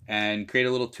 And create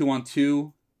a little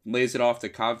 2-on-2, lays it off to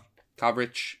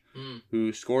Kovrich,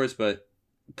 who scores, but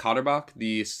Kaderbach,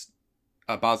 the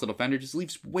Basel defender, just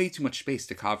leaves way too much space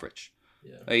to Kovrich.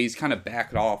 Yeah. He's kind of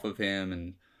backed off of him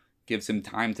and gives him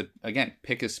time to, again,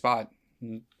 pick his spot.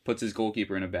 Puts his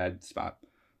goalkeeper in a bad spot.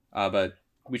 But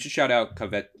we should shout out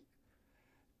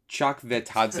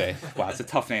Chakvetadze. Wow, it's a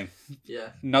tough name. Yeah.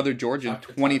 Another Georgian,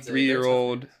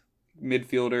 23-year-old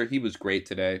midfielder. He was great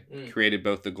today. Created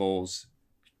both the goals.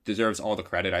 Deserves all the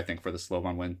credit, I think, for the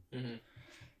Slovan win.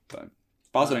 But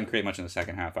Basel didn't create much in the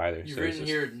second half either. You've written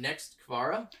here next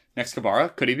Kvara? Next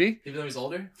Kvara? Could he be? Even though he's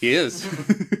older? He is.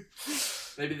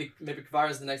 maybe Kvara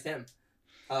is the next him.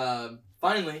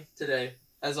 Finally, today,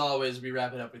 as always, we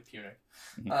wrap it up with Punic.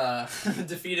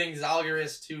 Defeating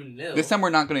Zalgiris 2-0. This time we're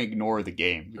not going to ignore the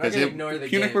game. Because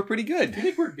Punic were pretty good.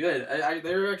 Punic were good.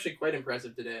 They were actually quite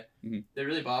impressive today. Mm-hmm. They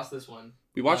really bossed this one.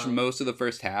 We watched most of the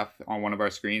first half on one of our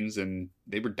screens, and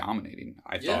they were dominating,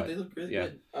 I thought. Yeah, they looked really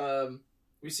good.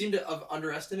 We seem to have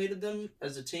underestimated them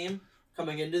as a team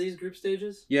coming into these group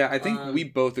stages. Yeah, I think we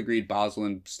both agreed Basel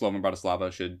and Slovan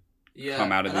Bratislava should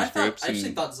come out of these groups. I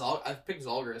actually thought I picked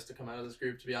Zalgiris to come out of this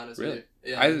group, to be honest with you.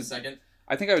 Yeah, in second.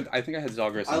 I think I had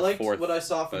Zalgiris in I liked fourth, what I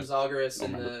saw from Zalgiris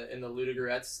in the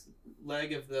Ludogorets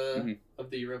leg of the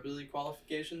Europa League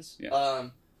qualifications. Yeah.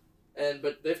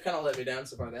 But they've kind of let me down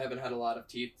so far. They haven't had a lot of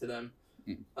teeth to them.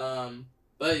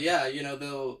 But yeah,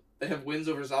 they have wins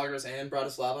over Zalgiris and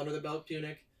Bratislava under the belt,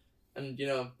 Punic, and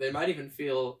they might even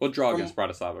feel. We'll draw against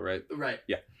Bratislava, right? Right.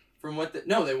 Yeah. From what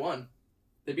they won.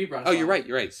 They beat Bratislava. Oh, you're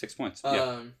right. 6 points.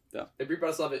 Yeah. They beat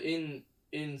Bratislava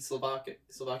in Slovakia.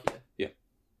 Yeah.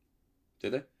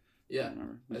 Did they? Yeah.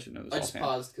 I should know this. I just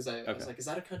paused because I was like, "Is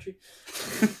that a country?"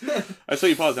 I saw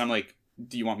you pause, and I'm like,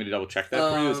 "Do you want me to double check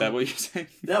that for you? Is that what you're saying?"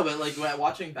 No, but like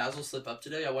watching Basel slip up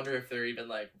today, I wonder if they're even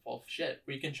like, "Well, shit,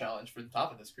 we can challenge for the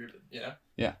top of this group,"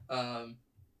 Yeah.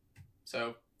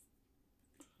 So,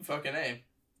 fucking A.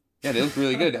 Yeah, they look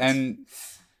really good, and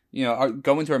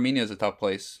going to Armenia is a tough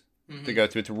place to go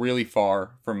to. It's really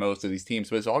far for most of these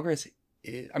teams, but Zalgiris,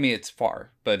 it's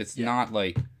far, but it's not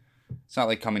like. It's not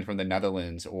like coming from the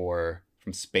Netherlands or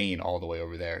from Spain all the way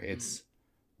over there. It's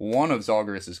one of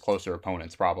Zalgiris' closer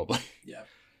opponents, probably. Yeah.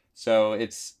 So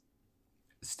it's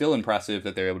still impressive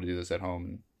that they're able to do this at home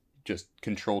and just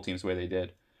control teams the way they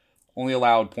did. Only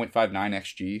allowed 0.59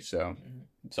 XG, so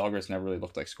Zalgiris never really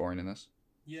looked like scoring in this.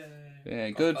 Yay. Yeah,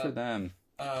 good for them.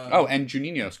 And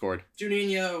Juninho scored.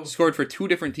 Juninho scored for 2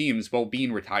 different teams while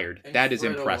being retired. That is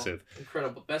impressive.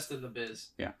 Incredible. Best in the biz.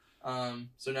 Yeah.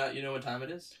 So now you know what time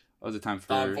it is? What was the time for?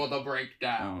 Time for the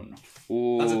breakdown.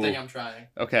 Oh, no. That's the thing I'm trying.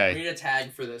 Okay. We need a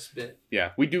tag for this bit.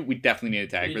 Yeah, we do. We definitely need a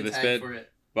tag for this bit.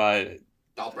 But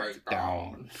the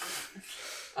breakdown.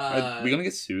 Are we gonna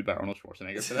get sued by Arnold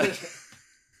Schwarzenegger for that?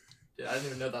 Dude, I didn't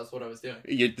even know that's what I was doing.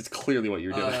 Yeah, it's clearly what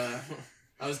you're doing.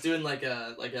 I was doing like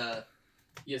a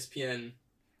ESPN.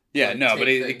 Yeah, no, but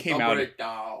it came the out.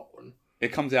 Breakdown.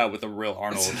 It comes out with a real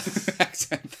Arnold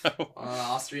accent, though.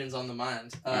 Austrians on the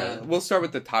mind. We'll start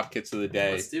with the top kits of the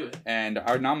day. Let's do it. And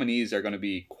our nominees are going to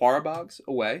be Quarabogs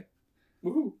away,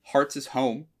 Woohoo. Hearts is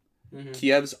home,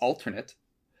 Kiev's alternate,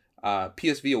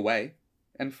 PSV away,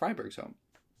 and Freiburg's home.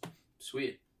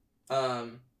 Sweet.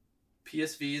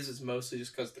 PSV's is mostly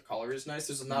just because the color is nice.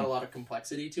 There's not a lot of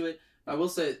complexity to it. I will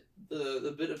say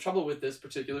the bit of trouble with this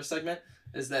particular segment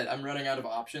is that I'm running out of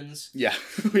options. Yeah,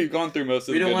 we've gone through most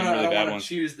of the good and really bad ones. I don't want to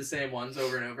choose the same ones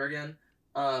over and over again.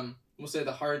 We'll say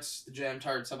the hearts, the jammed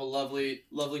hearts, have a lovely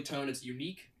tone. It's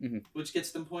unique, which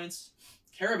gets them points.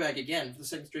 Karabakh, again, for the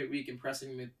second straight week,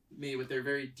 impressing me with their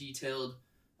very detailed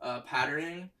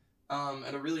patterning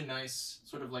and a really nice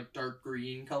sort of like dark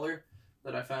green color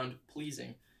that I found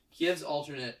pleasing. Kiev's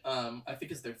alternate, I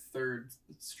think, is their third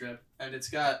strip, and it's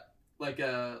got like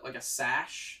a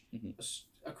sash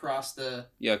across the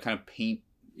kind of paint.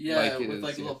 Yeah, with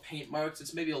little paint marks.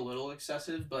 It's maybe a little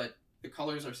excessive, but the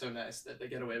colors are so nice that they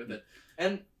get away with it.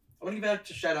 And I want to give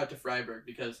a shout out to Freiburg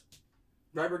because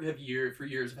Freiburg for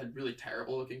years have had really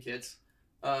terrible looking kits,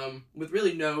 with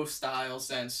really no style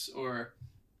sense or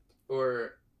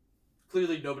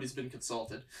clearly nobody's been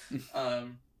consulted.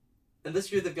 And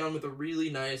this year they've gone with a really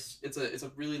nice. It's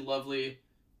a really lovely.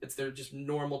 It's their just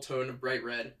normal tone of bright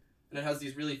red. And it has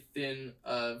these really thin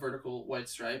vertical white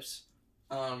stripes.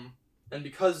 And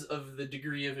because of the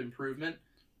degree of improvement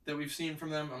that we've seen from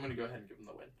them, I'm going to go ahead and give them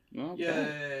the win. Okay.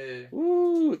 Yay!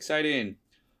 Woo! Exciting.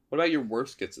 What about your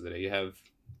worst kits of the day? You have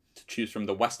to choose from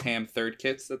the West Ham third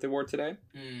kits that they wore today,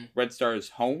 Red Star's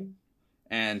home,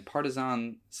 and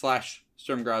Partizan /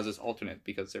 Sturm Graz's alternate,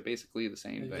 because they're basically the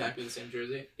same thing. Exactly the same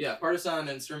jersey. Yeah, Partizan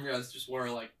and Sturm Graz just wore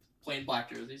like plain black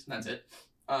jerseys, and that's it.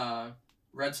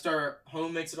 Red Star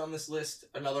home makes it on this list,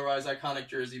 an otherwise iconic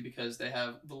jersey because they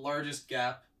have the largest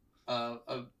gap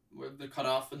of the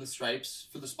cutoff and the stripes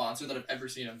for the sponsor that I've ever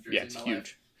seen on a jersey in my huge.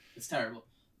 life. It's terrible.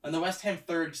 And the West Ham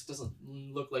third just doesn't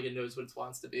look like it knows what it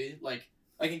wants to be. Like,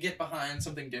 I can get behind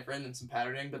something different and some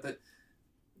patterning, but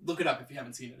look it up if you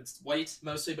haven't seen it. It's white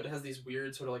mostly, but it has these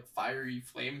weird sort of like fiery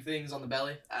flame things on the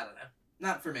belly. I don't know.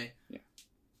 Not for me. Yeah.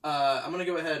 I'm going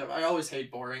to go ahead. I always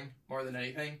hate boring more than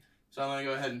anything. So I'm going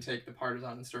to go ahead and take the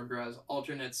Partizan and Sturm Graz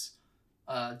alternates.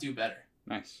 Do better.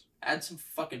 Nice. Add some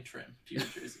fucking trim to your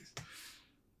jerseys.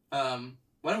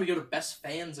 Why don't we go to best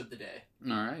fans of the day?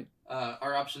 All right.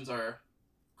 Our options are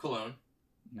Cologne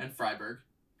and Freiburg,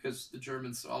 because the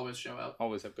Germans always show out.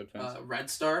 Always have good fans. Red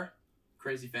Star,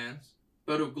 crazy fans.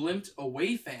 Bodo Glimt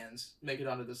away fans make it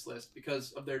onto this list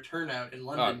because of their turnout in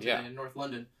London today, in North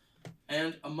London.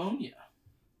 And Ammonia.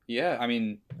 Yeah, I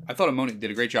mean, I thought Ammonia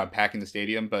did a great job packing the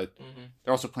stadium, but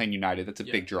they're also playing United. That's a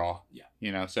big draw. Yeah.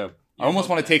 You know, so I almost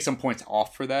want to take some points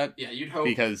off for that. Yeah, you'd hope.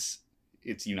 Because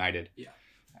it's United. Yeah.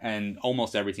 And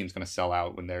almost every team's going to sell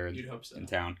out when they're in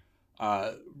town.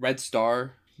 Red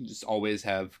Star just always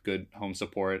have good home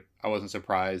support. I wasn't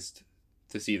surprised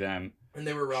to see them. And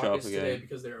they were raucous today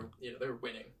because they were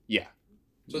winning. Yeah.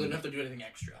 So they don't have to do anything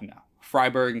extra. No.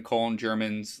 Freiburg and Cologne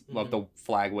Germans love the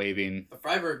flag waving. The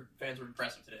Freiburg fans were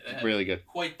impressive today. They had really good.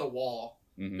 Quite the wall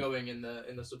going in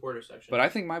the supporter section. But I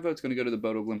think my vote's going to go to the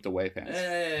Bodo Glimt away fans.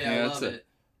 Hey, I love it.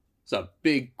 It's a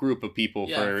big group of people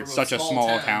for such a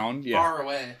small town. Yeah. Far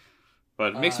away.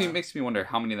 But it makes me wonder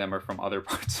how many of them are from other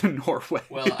parts of Norway.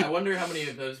 Well, I wonder how many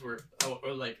of those were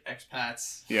like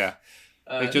expats. Yeah.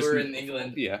 Who were in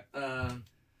England. Yeah.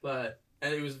 But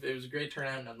it was a great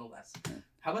turnout nonetheless. Yeah.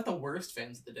 How about the worst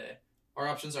fans of the day? Our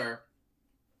options are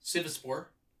Sivasspor.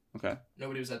 Okay.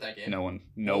 Nobody was at that game. No one.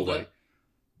 Nobody.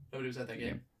 Nobody was at that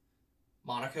game.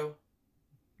 Monaco.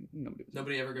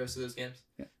 Nobody ever goes to those games.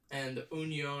 Yeah. And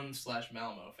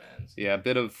Union/Malmo fans. Yeah, a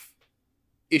bit of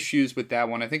issues with that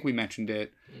one. I think we mentioned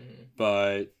it.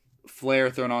 But flare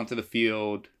thrown onto the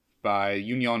field by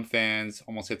Union fans,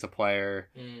 almost hits a player,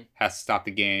 has to stop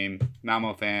the game.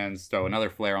 Malmo fans throw another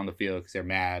flare on the field because they're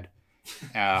mad.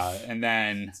 And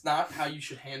then... It's not how you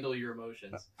should handle your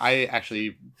emotions. I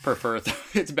actually prefer...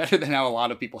 It's better than how a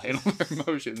lot of people handle their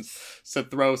emotions. So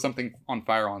throw something on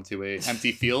fire onto an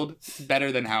empty field. It's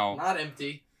better than how... Not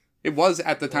empty. It was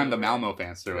at the time the Malmo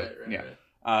fans threw it.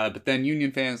 Right. But then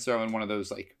Union fans throw in one of those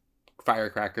like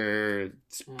firecracker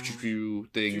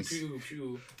things.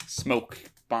 Smoke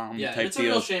bomb type it's a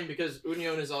real shame because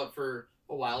Union is out for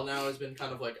a while now, has been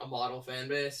kind of like a model fan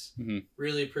base.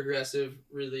 Really progressive,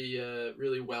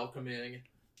 really welcoming,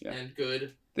 and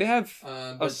good. They have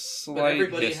a slight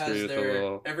history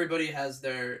with everybody has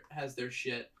their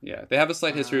shit. Yeah, they have a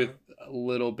slight history with a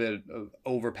little bit of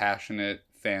overpassionate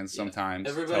fans sometimes.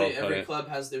 Every club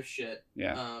has their shit.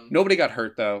 Yeah. Nobody got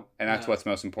hurt though, and that's what's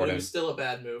most important. But it was still a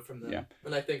bad move from them. Yeah.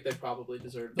 And I think they probably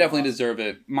deserve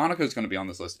it. Monaco's going to be on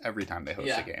this list every time they host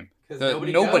a game.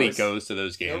 Nobody goes to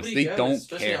those games. They don't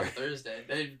especially care. On Thursday.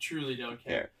 They truly don't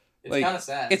care. It's kind of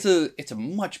sad. It's a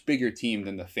much bigger team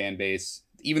than the fan base,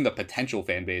 even the potential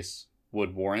fan base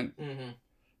would warrant.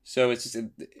 So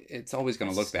it's always going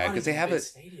to look bad because they have it.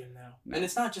 Stadium now. No. And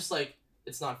it's not just like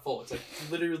it's not full. It's like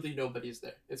literally nobody's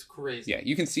there. It's crazy. Yeah,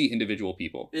 you can see individual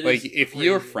people. If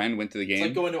your friend went to the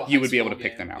game, you would be able to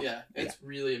pick them out. Yeah, it's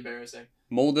really embarrassing.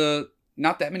 Molde,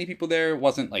 not that many people there.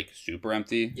 Wasn't like super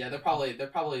empty. Yeah, they're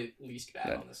probably least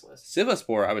bad on this list.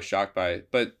 Sivasspor, I was shocked by,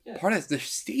 but part of their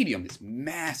stadium is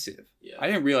massive. Yeah. I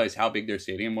didn't realize how big their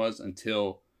stadium was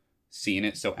until seeing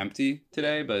it so empty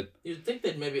today. But you'd think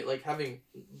they'd maybe like having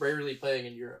rarely playing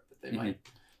in Europe, that they might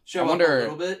show up a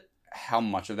little bit. How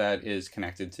much of that is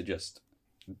connected to just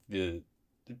the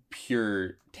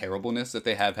pure terribleness that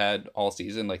they have had all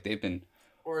season? Like they've been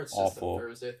awful. Just a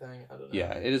Thursday thing. I don't know.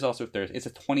 Yeah, it is also Thursday. It's a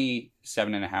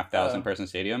 27,500 person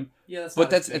stadium. Yeah,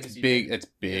 that's it's big. It's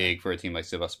big for a team like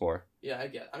Sivasspor. Yeah, I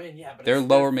get. I mean, yeah, but they're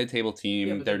lower mid-table team.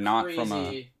 Yeah, they're not crazy. From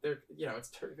a. They're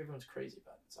everyone's crazy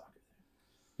about soccer.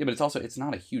 Yeah, but it's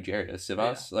not a huge area.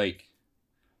 Sivas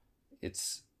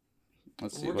it's.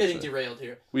 Let's see. We're getting derailed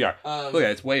here. We are. Look at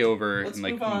it. It's way over in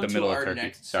like the middle of Turkey. Let's move on to our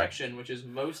next section, which is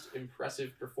most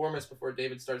impressive performance before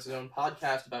David starts his own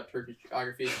podcast about Turkish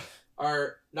geography.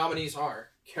 Our nominees are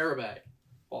Karabag,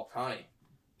 Ballkani,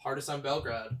 Partizan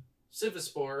Belgrade,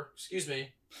 Sivasspor,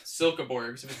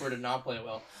 Silkeborg, Sivasspor did not play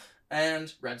well,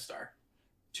 and Red Star.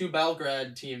 2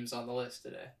 Belgrade teams on the list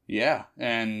today. Yeah,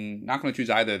 and not going to choose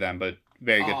either of them, but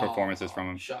very good performances from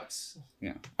them. Shucks.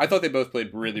 Yeah. I thought they both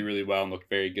played really, really well and looked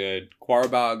very good.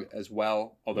 Qarabag as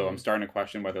well, although I'm starting to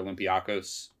question whether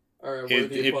Olympiacos,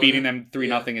 if beating them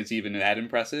 3-0 is even that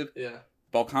impressive. Yeah.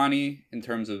 Ballkani, in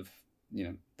terms of,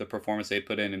 the performance they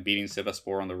put in and beating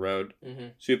Sivasspor on the road,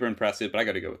 super impressive, but I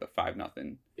got to go with a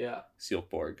 5-0. Yeah.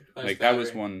 Silkeborg. That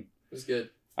was one. It was good.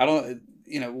 I don't,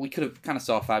 we could have kind of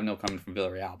saw 5-0 coming from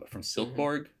Villarreal, but from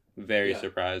Silkeborg, very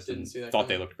surprised and thought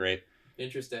they looked great.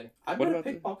 Interesting. I would have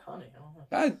picked Ballkani.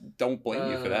 I don't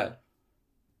blame you for that.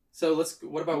 So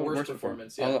what about worst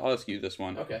performance? Yeah. I'll ask you this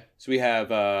one. Okay. So we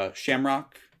have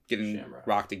Shamrock getting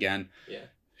rocked again. Yeah.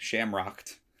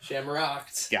 Shamrocked.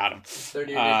 Got him.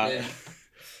 30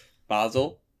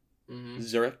 Basel,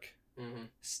 Zurich,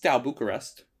 Steaua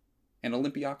Bucharest, and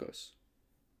Olympiacos.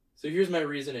 So here's my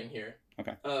reasoning here.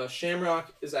 Okay.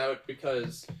 Shamrock is out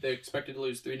because they expected to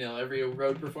lose 3-0 every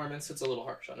road performance. It's a little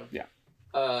harsh on them.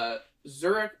 Yeah.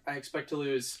 Zurich, I expect to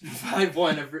lose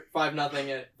 5-1,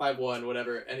 5-0, 5-1,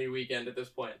 whatever, any weekend at this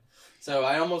point. So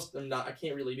I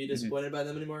can't really be disappointed by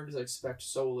them anymore because I expect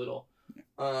so little.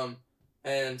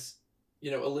 And,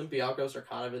 Olympiacos are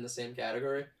kind of in the same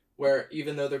category where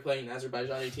even though they're playing an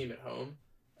Azerbaijani team at home,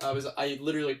 I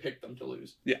literally picked them to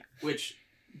lose. Yeah. Which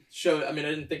showed, I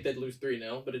didn't think they'd lose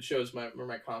 3-0, but it shows where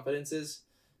my confidence is.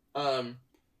 I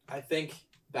think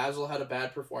Basel had a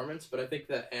bad performance, but I think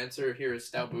the answer here is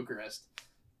Stadio Bucharest.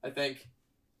 I think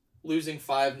losing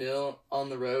 5-0 on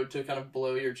the road to kind of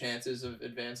blow your chances of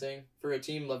advancing for a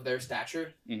team of their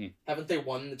stature. Mm-hmm. Haven't they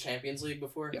won the Champions League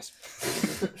before? Yes.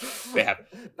 They have.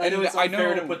 I know it's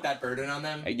unfair to put that burden on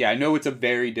them. Yeah, I know it's a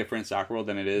very different soccer world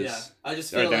than it is. Yeah, I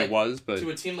just feel than like it was, but to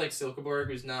a team like Silkeborg,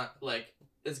 who's not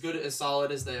as good, as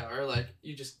solid as they are,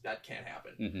 that can't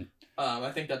happen. Mm-hmm.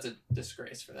 I think that's a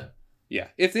disgrace for them. Yeah,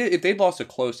 if they'd lost a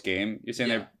close game, you're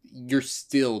saying you're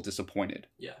still disappointed.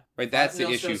 Yeah, right. That's the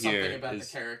issue here. Something about the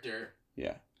character.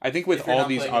 Yeah, I think with all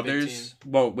these others,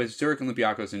 with Zurich,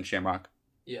 Olympiacos, and Shamrock,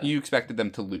 you expected them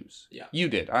to lose. Yeah, you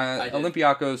did. I did.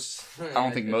 Olympiacos, I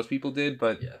don't think most people did,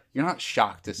 but you're not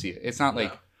shocked to see it. It's not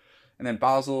like, and then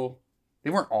Basel, they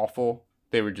weren't awful.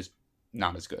 They were just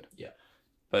not as good. Yeah,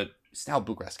 but Stadio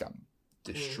Bucharest got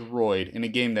destroyed in a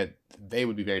game that they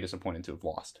would be very disappointed to have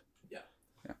lost.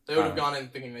 Yeah. They would have gone in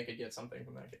thinking they could get something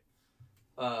from that game.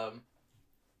 All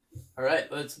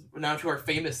right, let's now to our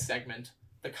famous segment,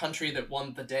 the country that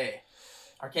won the day.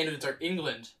 Our candidates are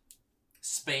England,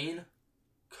 Spain,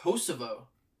 Kosovo,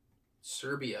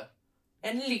 Serbia,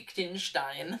 and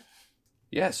Liechtenstein.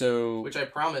 Yeah, so which I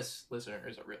promise, listener,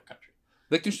 is a real country.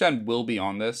 Liechtenstein will be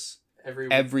on this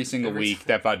every single week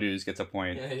that Vaduz gets a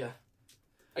point. Yeah.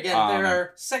 Again, they're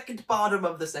our second bottom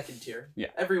of the second tier. Yeah.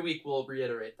 Every week we'll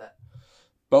reiterate that.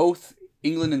 Both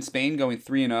England and Spain going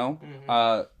 3-0.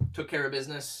 Mm-hmm. Took care of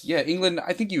business. Yeah, England,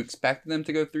 I think you expected them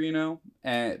to go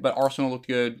 3-0, but Arsenal looked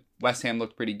good. West Ham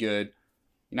looked pretty good.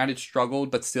 United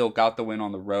struggled, but still got the win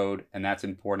on the road, and that's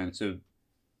important. So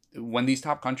when these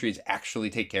top countries actually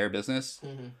take care of business,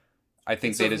 I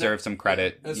think they deserve some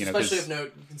credit. Yeah. Especially of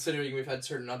note, considering we've had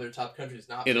certain other top countries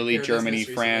not Italy, Germany,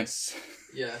 France.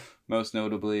 Yeah. Most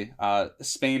notably.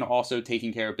 Spain also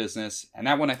taking care of business. And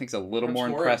that one I think is a little more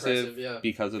impressive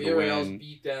because of the win.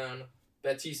 Beat down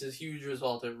Betis' huge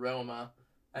result at Roma.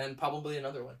 And probably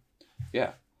another one.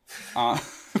 Yeah.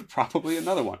 Probably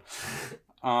another one.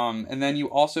 And then you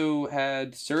also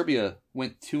had Serbia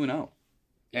went 2-0.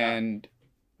 Yeah. And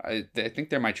I think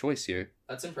they're my choice here.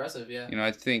 That's impressive, yeah.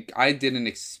 I think I didn't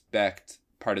expect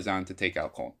Partizan to take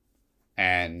out Cologne.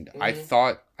 And I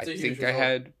think I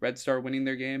had Red Star winning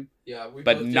their game. Yeah,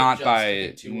 but not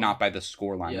by the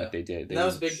score line that they did. That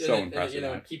was big. So impressive.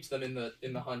 It keeps them in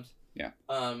the hunt. Yeah.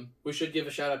 We should give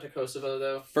a shout out to Kosovo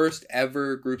though. First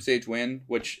ever group stage win,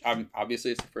 which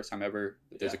obviously it's the first time ever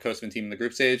there's a Kosovan team in the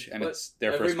group stage, and it's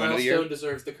their first win of the year. Every milestone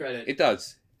deserves the credit. It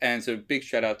does, and so big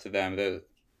shout out to them. The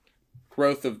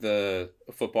growth of the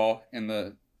football in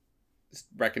the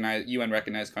UN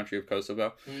recognized country of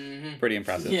Kosovo. Mm-hmm. Pretty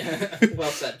impressive. Yeah, well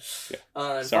said.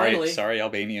 Yeah. Sorry,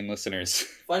 Albanian listeners.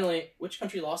 Finally, which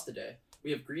country lost today?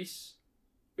 We have Greece,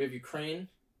 we have Ukraine,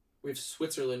 we have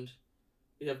Switzerland,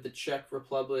 we have the Czech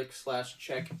Republic /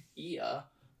 Czechia,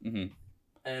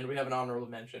 and we have an honorable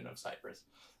mention of Cyprus.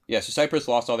 Yeah, so Cyprus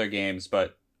lost all their games,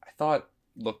 but I thought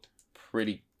looked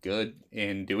pretty good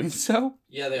in doing so.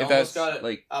 Yeah, they almost got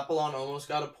it. Apollon almost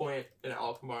got a point in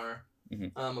Alkmaar.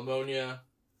 Ammonia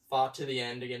fought to the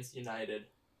end against United,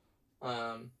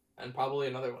 and probably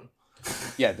another one.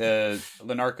 Yeah, the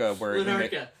Larnaca where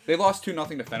they lost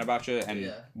 2-0 to Fenerbahce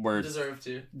and were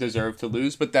deserved to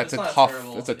lose, but that's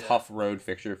tough road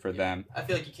fixture for them. I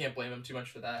feel like you can't blame them too much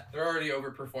for that. They're already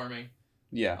overperforming.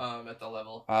 Yeah. At the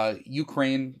level.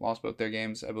 Ukraine lost both their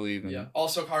games, I believe. Yeah.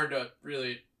 Also hard to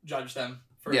really judge them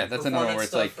for that's another one where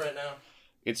it's like right now.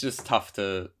 It's just tough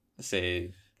to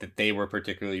say that they were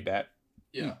particularly bad.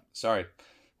 Yeah. Sorry.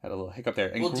 Had a little hiccup there.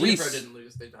 And Greece didn't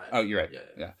lose. They died. Oh, you're right.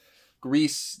 Yeah.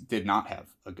 Greece did not have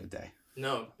a good day.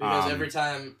 No, because every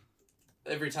time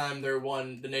they're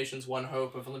the nation's one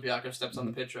hope of Olympiacos steps on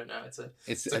the pitch right now, it's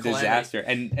a disaster.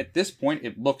 And at this point,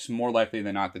 it looks more likely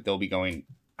than not that they'll be going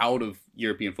out of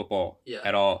European football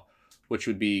at all, which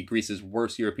would be Greece's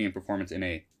worst European performance in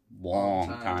a long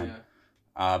time.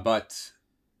 Yeah. But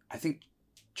I think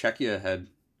Czechia had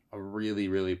a really,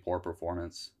 really poor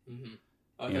performance. Mm-hmm.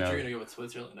 I thought you were going to go with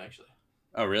Switzerland, actually.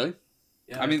 Oh, really?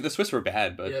 Yeah. I mean, the Swiss were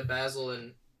bad, but... Yeah, Basel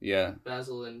and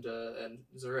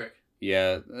Zurich.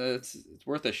 Yeah, it's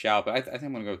worth a shout, but I think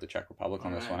I'm going to go with the Czech Republic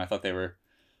on this one. I thought they were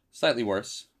Slightly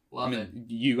worse. Love it.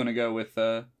 You gonna go with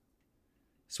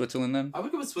Switzerland then? I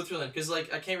would go with Switzerland because I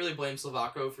can't really blame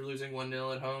Slovako for losing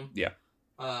 1-0 at home. Yeah.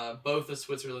 Both of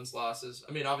Switzerland's losses.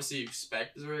 I mean, obviously you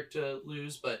expect Zurich to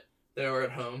lose, but they were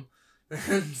at home,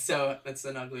 so that's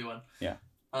an ugly one. Yeah.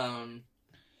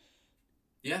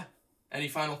 Yeah. Any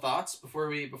final thoughts before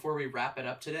we wrap it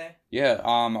up today? Yeah.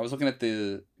 I was looking at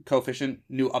the coefficient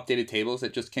new updated tables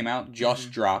that just came out.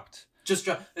 Just dropped. Just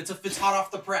dropped. It's hot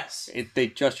off the press. They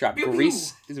just dropped. Pew,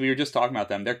 Greece. We were just talking about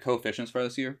them. Their coefficients for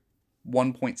this year,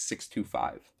 1.625.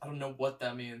 I don't know what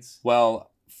that means.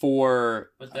 Well,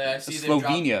 for I see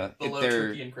Slovenia, below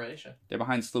Turkey and Croatia. They're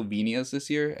behind Slovenia's this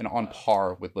year and on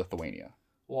par with Lithuania.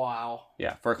 Wow.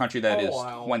 Yeah, for a country that is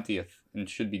 20th and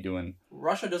should be doing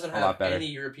Russia doesn't have any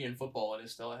European football and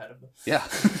is still ahead of them. Yeah.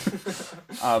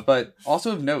 But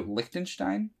also of note,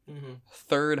 Liechtenstein,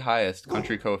 third highest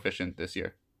country coefficient this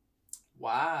year.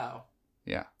 Wow.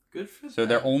 Yeah. Good for them. So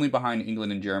they're only behind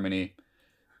England and Germany.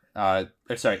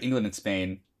 England and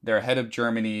Spain. They're ahead of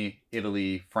Germany,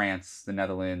 Italy, France, the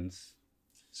Netherlands.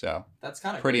 So that's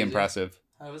kind of pretty crazy. Impressive.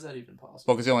 How is that even possible?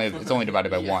 Well, because it's only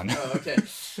divided by one. Oh, okay.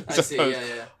 I see.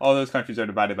 Yeah. All those countries are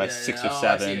divided by 6 or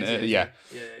 7. I see. Yeah.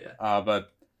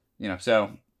 But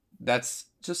so that's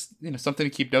just something to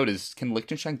keep note is can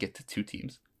Liechtenstein get to 2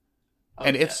 teams?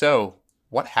 And if so,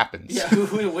 what happens? Yeah.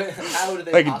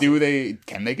 How do they?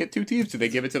 Can they get 2 teams? Do they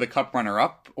give it to the cup runner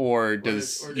up, or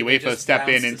does or UEFA step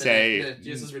in and say,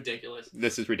 "This is ridiculous"?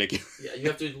 This is ridiculous. Yeah, you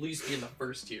have to at least be in the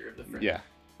first tier of the French. Yeah.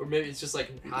 Or maybe it's just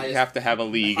highest. You have to have a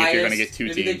league if you're going to get 2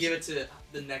 teams. Maybe they give it to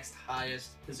the next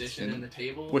highest position in the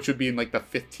table. Which would be in the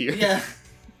 5th tier. Yeah.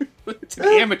 It's an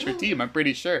amateur team, I'm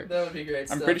pretty sure. That would be great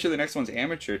stuff. I'm pretty sure the next one's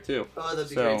amateur too. Oh, that'd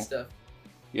be great stuff.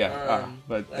 Yeah,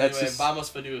 but that's anyway, just... Vamos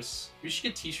Vaduz. We should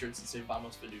get t-shirts that say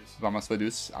Vamos Vaduz. Vamos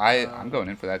Vaduz. I'm going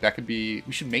in for that. That could be...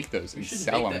 We should make those and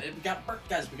sell them. We got merch,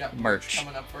 guys. We got merch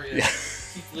coming up for you. Yeah.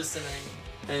 Keep listening.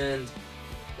 And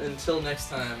until next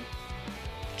time.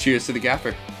 Cheers to the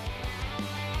Gaffer.